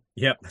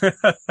 Yep.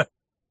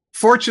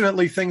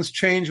 Fortunately, things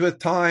change with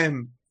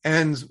time,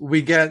 and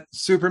we get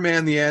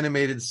Superman the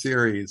Animated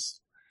Series.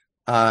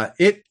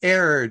 It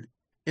aired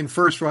in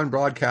first-run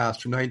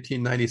broadcast from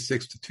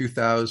 1996 to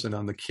 2000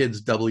 on the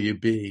Kids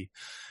WB.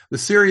 The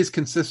series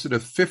consisted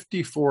of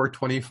 54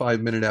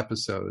 25-minute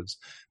episodes.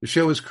 The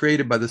show was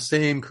created by the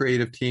same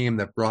creative team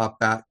that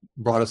brought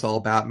us all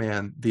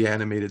Batman, the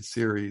Animated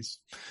Series.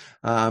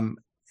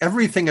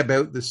 Everything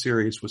about the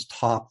series was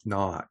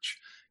top-notch.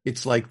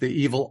 It's like the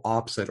evil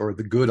opposite, or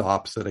the good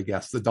opposite, I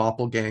guess, the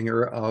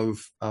doppelganger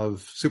of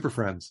Super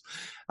Friends.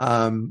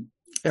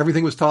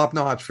 Everything was top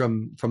notch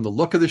from the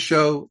look of the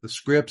show, the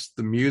scripts,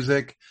 the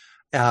music,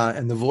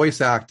 and the voice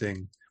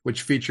acting,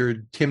 which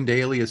featured Tim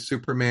Daly as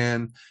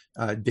Superman,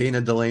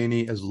 Dana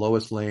Delaney as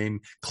Lois Lane,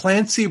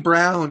 Clancy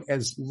Brown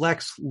as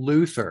Lex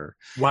Luthor.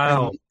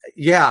 Wow.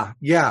 Yeah.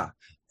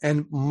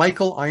 And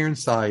Michael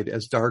Ironside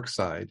as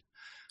Darkseid.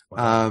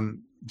 Wow.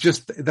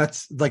 Just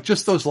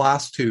those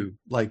last two,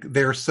 like,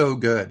 they're so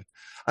good.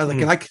 And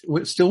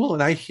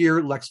when I hear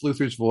Lex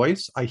Luthor's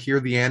voice, I hear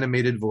the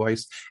animated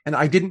voice, and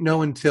I didn't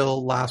know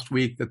until last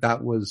week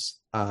that was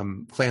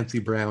Clancy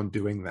Brown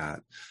doing that.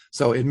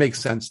 So it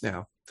makes sense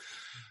now.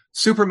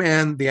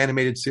 Superman, the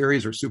Animated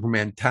Series, or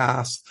Superman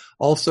TAS,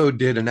 also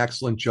did an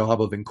excellent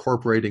job of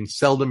incorporating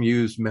seldom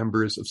used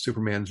members of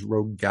Superman's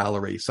rogue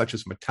gallery, such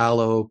as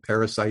Metallo,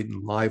 Parasite,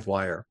 and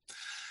Livewire.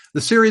 The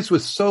series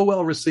was so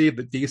well received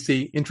that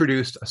DC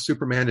introduced a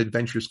Superman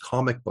Adventures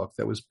comic book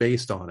that was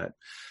based on it.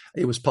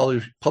 It was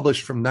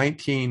published from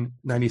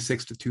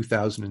 1996 to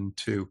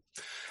 2002.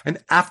 And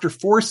after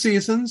 4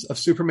 seasons of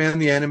Superman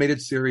the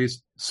Animated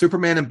Series,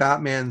 Superman and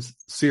Batman's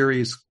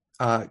series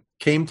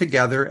came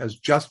together as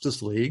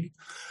Justice League,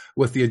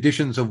 with the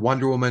additions of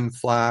Wonder Woman,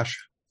 Flash,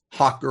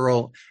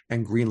 Hawkgirl,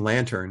 and Green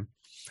Lantern.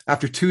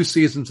 After 2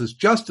 seasons as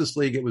Justice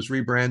League, it was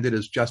rebranded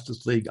as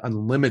Justice League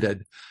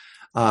Unlimited.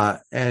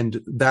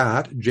 And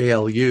that,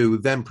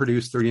 JLU, then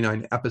produced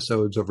 39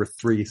 episodes over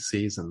 3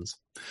 seasons.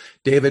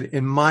 David,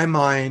 in my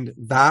mind,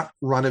 that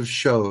run of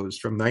shows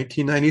from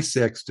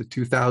 1996 to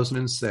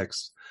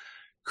 2006,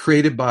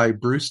 created by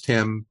Bruce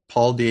Timm,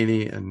 Paul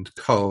Dini, and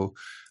co.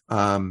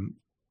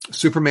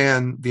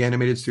 Superman, the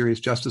animated series,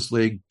 Justice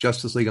League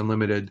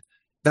Unlimited,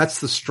 that's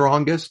the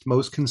strongest,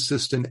 most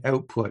consistent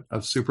output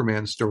of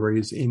Superman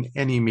stories in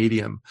any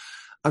medium.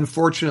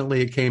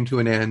 Unfortunately, it came to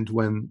an end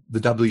when the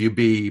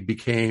WB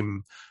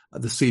became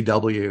the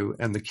CW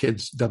and the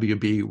kids'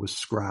 WB was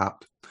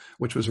scrapped,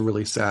 which was a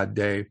really sad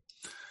day.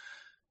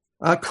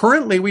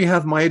 Currently, we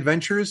have My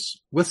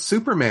Adventures with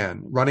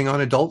Superman running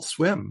on Adult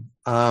Swim.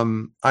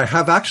 I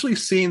have actually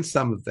seen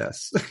some of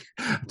this.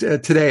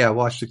 Today, I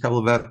watched a couple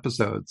of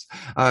episodes.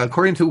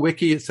 According to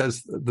Wiki, it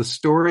says the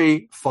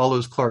story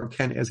follows Clark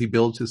Kent as he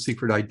builds his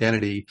secret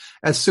identity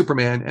as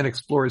Superman and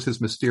explores his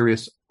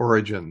mysterious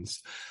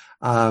origins.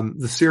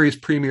 The series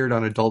premiered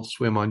on Adult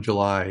Swim on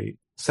July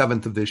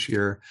 7th of this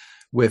year,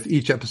 with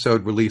each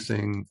episode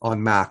releasing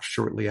on Max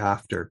shortly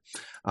after.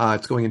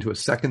 It's going into a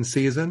second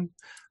season.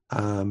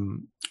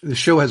 The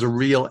show has a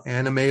real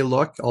anime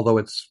look, although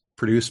it's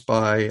produced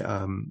by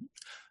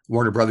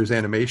Warner Brothers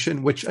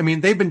Animation, which, I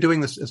mean, they've been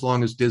doing this as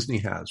long as Disney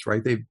has,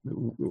 right?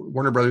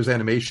 Warner Brothers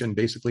Animation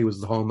basically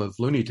was the home of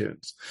Looney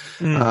Tunes.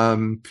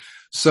 According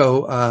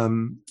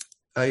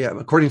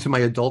to my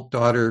adult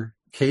daughter,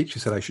 Kate, she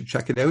said I should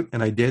check it out,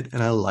 and I did,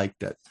 and I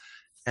liked it.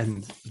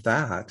 And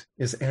that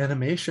is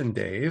animation,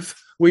 Dave.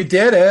 We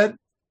did it.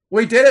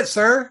 We did it,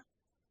 sir.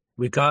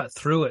 We got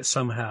through it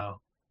somehow.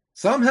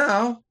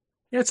 Somehow.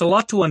 Yeah, it's a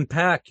lot to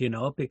unpack,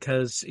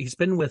 because he's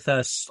been with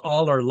us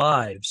all our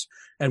lives,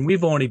 and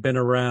we've only been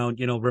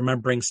around,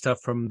 remembering stuff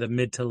from the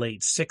mid to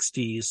late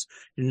 60s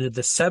into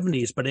the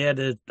 70s, but he had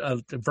a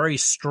very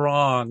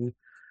strong,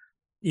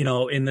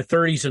 in the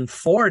 30s and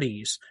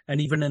 40s, and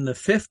even in the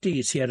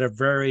 50s, he had a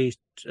very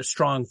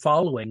strong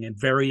following in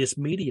various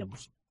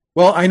mediums.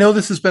 Well, I know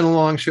this has been a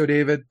long show,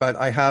 David, but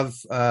I have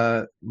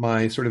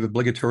my sort of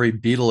obligatory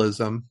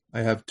Beatleism.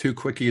 I have 2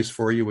 quickies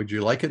for you. Would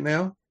you like it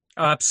now?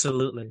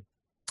 Absolutely.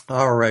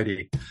 All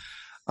righty.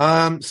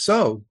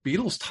 So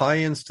Beatles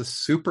tie-ins to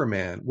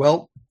Superman.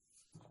 Well,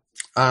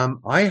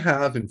 I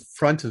have in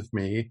front of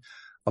me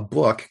a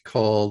book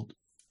called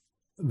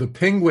The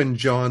Penguin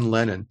John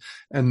Lennon.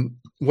 And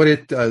what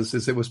it does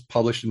is it was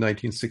published in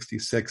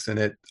 1966, and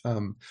it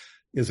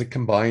is a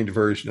combined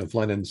version of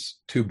Lennon's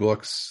 2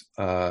 books,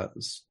 a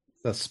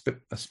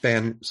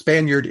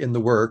Spaniard in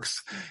the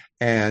Works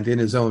and In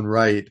His Own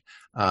Right.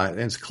 And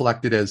it's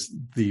collected as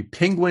The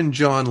Penguin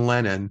John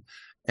Lennon.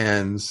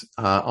 And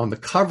on the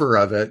cover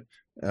of it,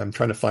 I'm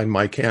trying to find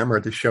my camera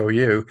to show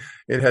you,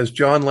 it has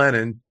John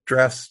Lennon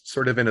dressed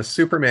sort of in a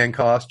Superman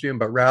costume,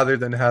 but rather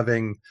than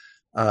having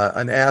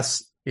an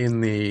S in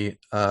the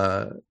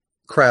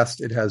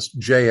crest, it has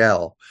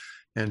JL.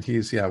 And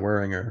he's,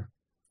 wearing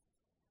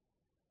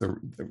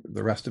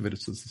the rest of it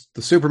is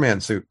the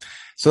Superman suit.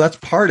 So that's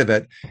part of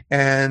it.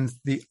 And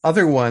the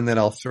other one that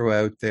I'll throw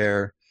out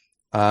there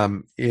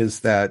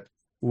is that,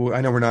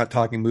 I know we're not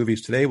talking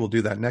movies today. We'll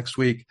do that next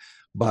week.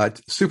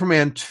 But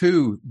Superman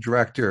 2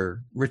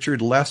 director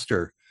Richard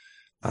Lester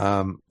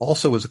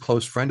also was a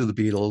close friend of the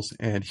Beatles,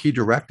 and he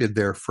directed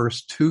their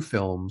first 2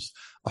 films,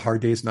 A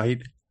Hard Day's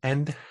Night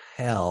and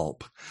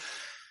Help.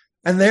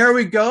 And there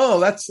we go.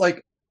 That's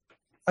like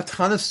a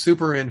ton of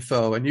super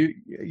info, and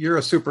you're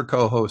a super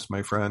co-host,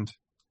 my friend.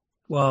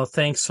 Well,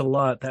 thanks a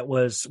lot.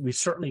 We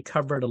certainly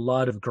covered a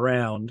lot of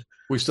ground.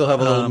 We still have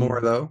a little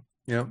more, though.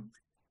 Yeah.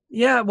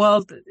 Yeah,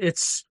 well,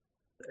 it's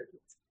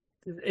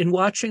in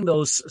watching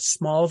those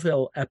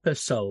Smallville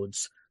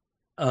episodes,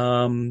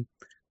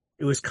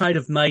 it was kind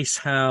of nice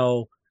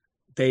how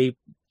they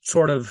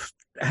sort of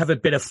have a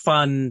bit of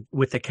fun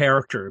with the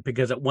character,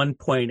 because at one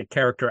point a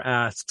character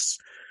asks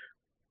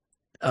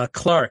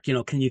Clark,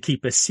 can you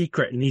keep a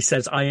secret? And he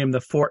says, I am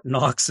the Fort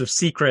Knox of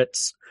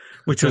secrets,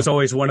 which was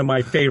always one of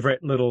my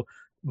favorite little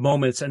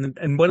moments.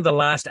 And one of the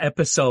last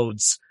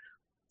episodes,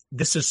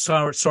 this is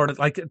sort of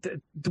like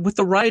with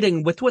the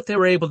writing, with what they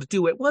were able to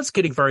do, it was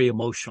getting very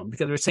emotional,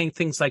 because they were saying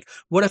things like,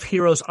 what if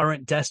heroes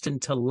aren't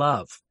destined to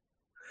love?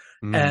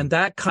 And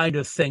that kind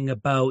of thing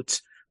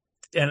about,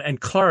 and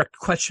Clark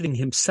questioning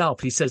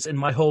himself. He says, in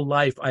my whole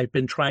life, I've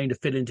been trying to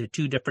fit into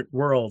 2 different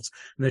worlds.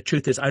 And the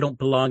truth is, I don't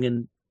belong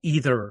in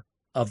either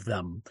of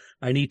them.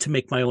 I need to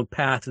make my own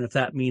path. And if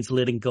that means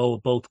letting go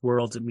of both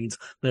worlds, it means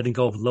letting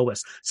go of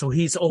Lois. So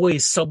he's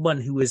always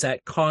someone who is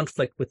at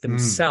conflict with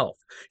himself.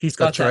 He's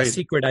got that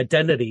secret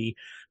identity,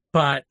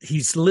 but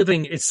he's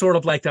living, it's sort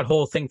of like that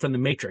whole thing from the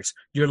Matrix.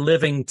 You're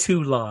living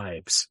 2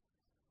 lives.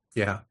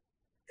 Yeah.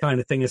 Kind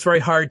of thing. It's very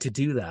hard to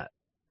do that.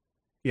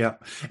 Yeah.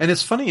 And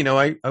it's funny,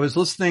 I was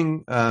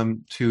listening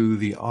to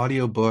the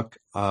audiobook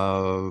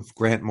of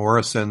Grant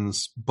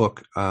Morrison's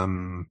book,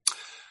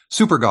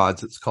 Super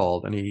Gods, it's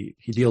called, and he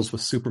deals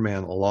with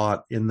Superman a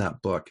lot in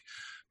that book.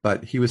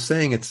 But he was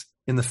saying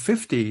in the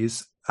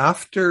 50s,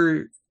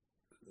 after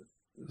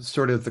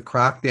sort of the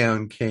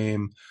crackdown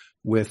came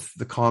with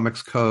the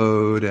Comics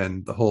Code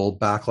and the whole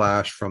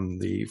backlash from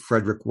the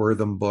Frederick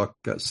Wortham book,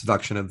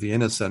 Seduction of the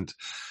Innocent,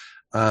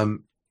 the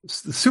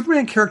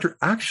Superman character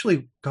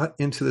actually got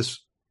into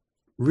this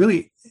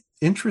really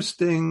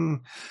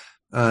interesting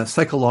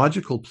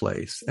psychological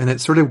place. And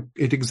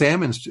it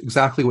examines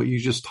exactly what you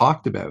just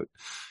talked about,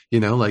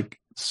 like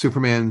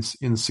Superman's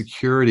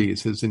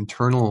insecurities, his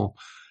internal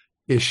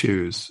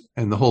issues,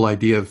 and the whole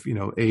idea of,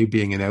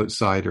 being an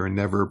outsider and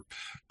never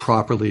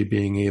properly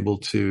being able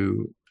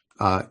to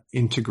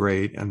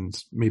integrate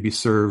and maybe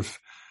serve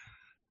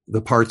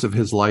the parts of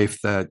his life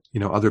that,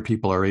 other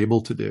people are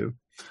able to do.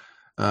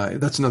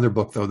 That's another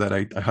book, though, that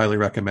I highly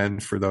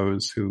recommend for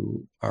those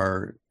who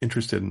are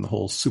interested in the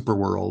whole super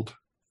world.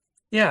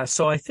 Yeah,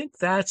 so I think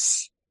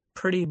that's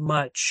pretty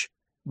much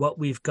what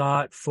we've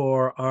got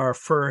for our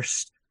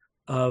first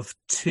of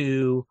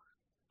two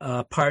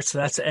parts. So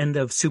that's the end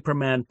of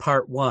Superman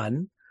Part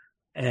 1.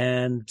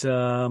 And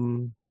I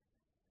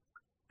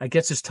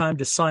guess it's time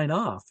to sign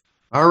off.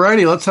 All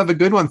righty, let's have a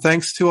good one.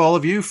 Thanks to all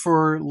of you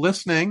for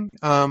listening.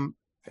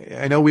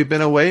 I know we've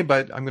been away,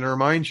 but I'm going to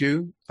remind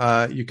you,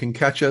 you can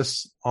catch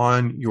us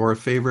on your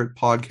favorite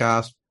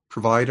podcast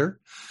provider.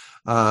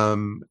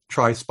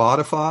 Try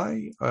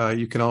Spotify.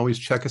 You can always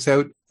check us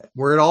out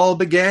where it all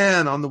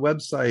began on the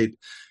website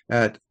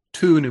at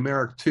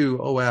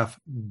 2of.ca.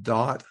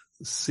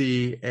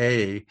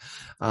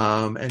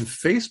 And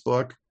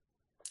Facebook,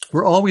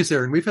 we're always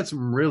there. And we've had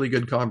some really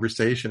good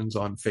conversations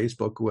on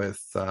Facebook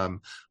with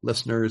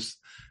listeners.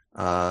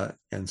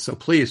 And so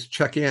please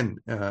check in,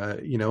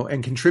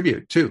 and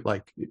contribute too.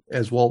 Like,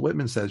 as Walt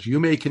Whitman says, you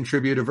may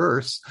contribute a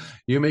verse,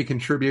 you may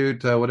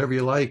contribute whatever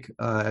you like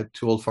at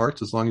Two Old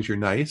Farts, as long as you're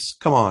nice.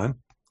 Come on.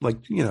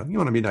 Like, you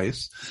want to be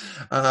nice.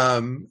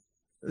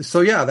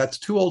 So yeah, that's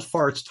Two Old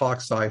Farts Talk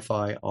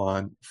Sci-Fi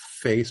on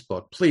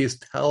Facebook. Please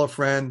tell a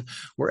friend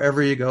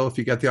wherever you go. If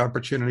you get the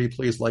opportunity,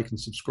 please like and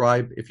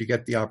subscribe. If you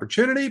get the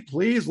opportunity,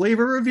 please leave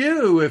a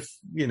review if,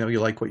 you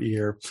like what you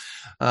hear.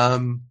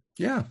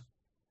 Yeah.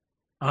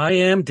 I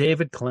am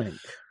David Klink.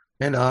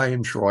 And I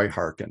am Troy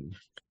Harkin.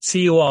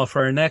 See you all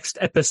for our next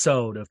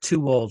episode of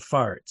Two Old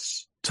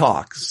Farts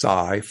Talk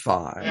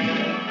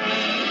Sci-Fi.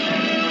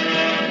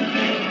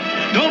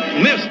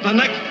 Don't miss the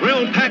next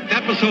thrill-packed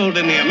episode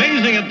in the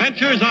amazing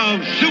adventures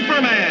of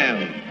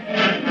Superman.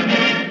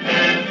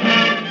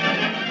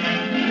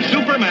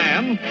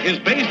 Superman is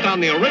based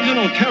on the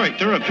original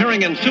character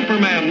appearing in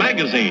Superman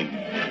magazine.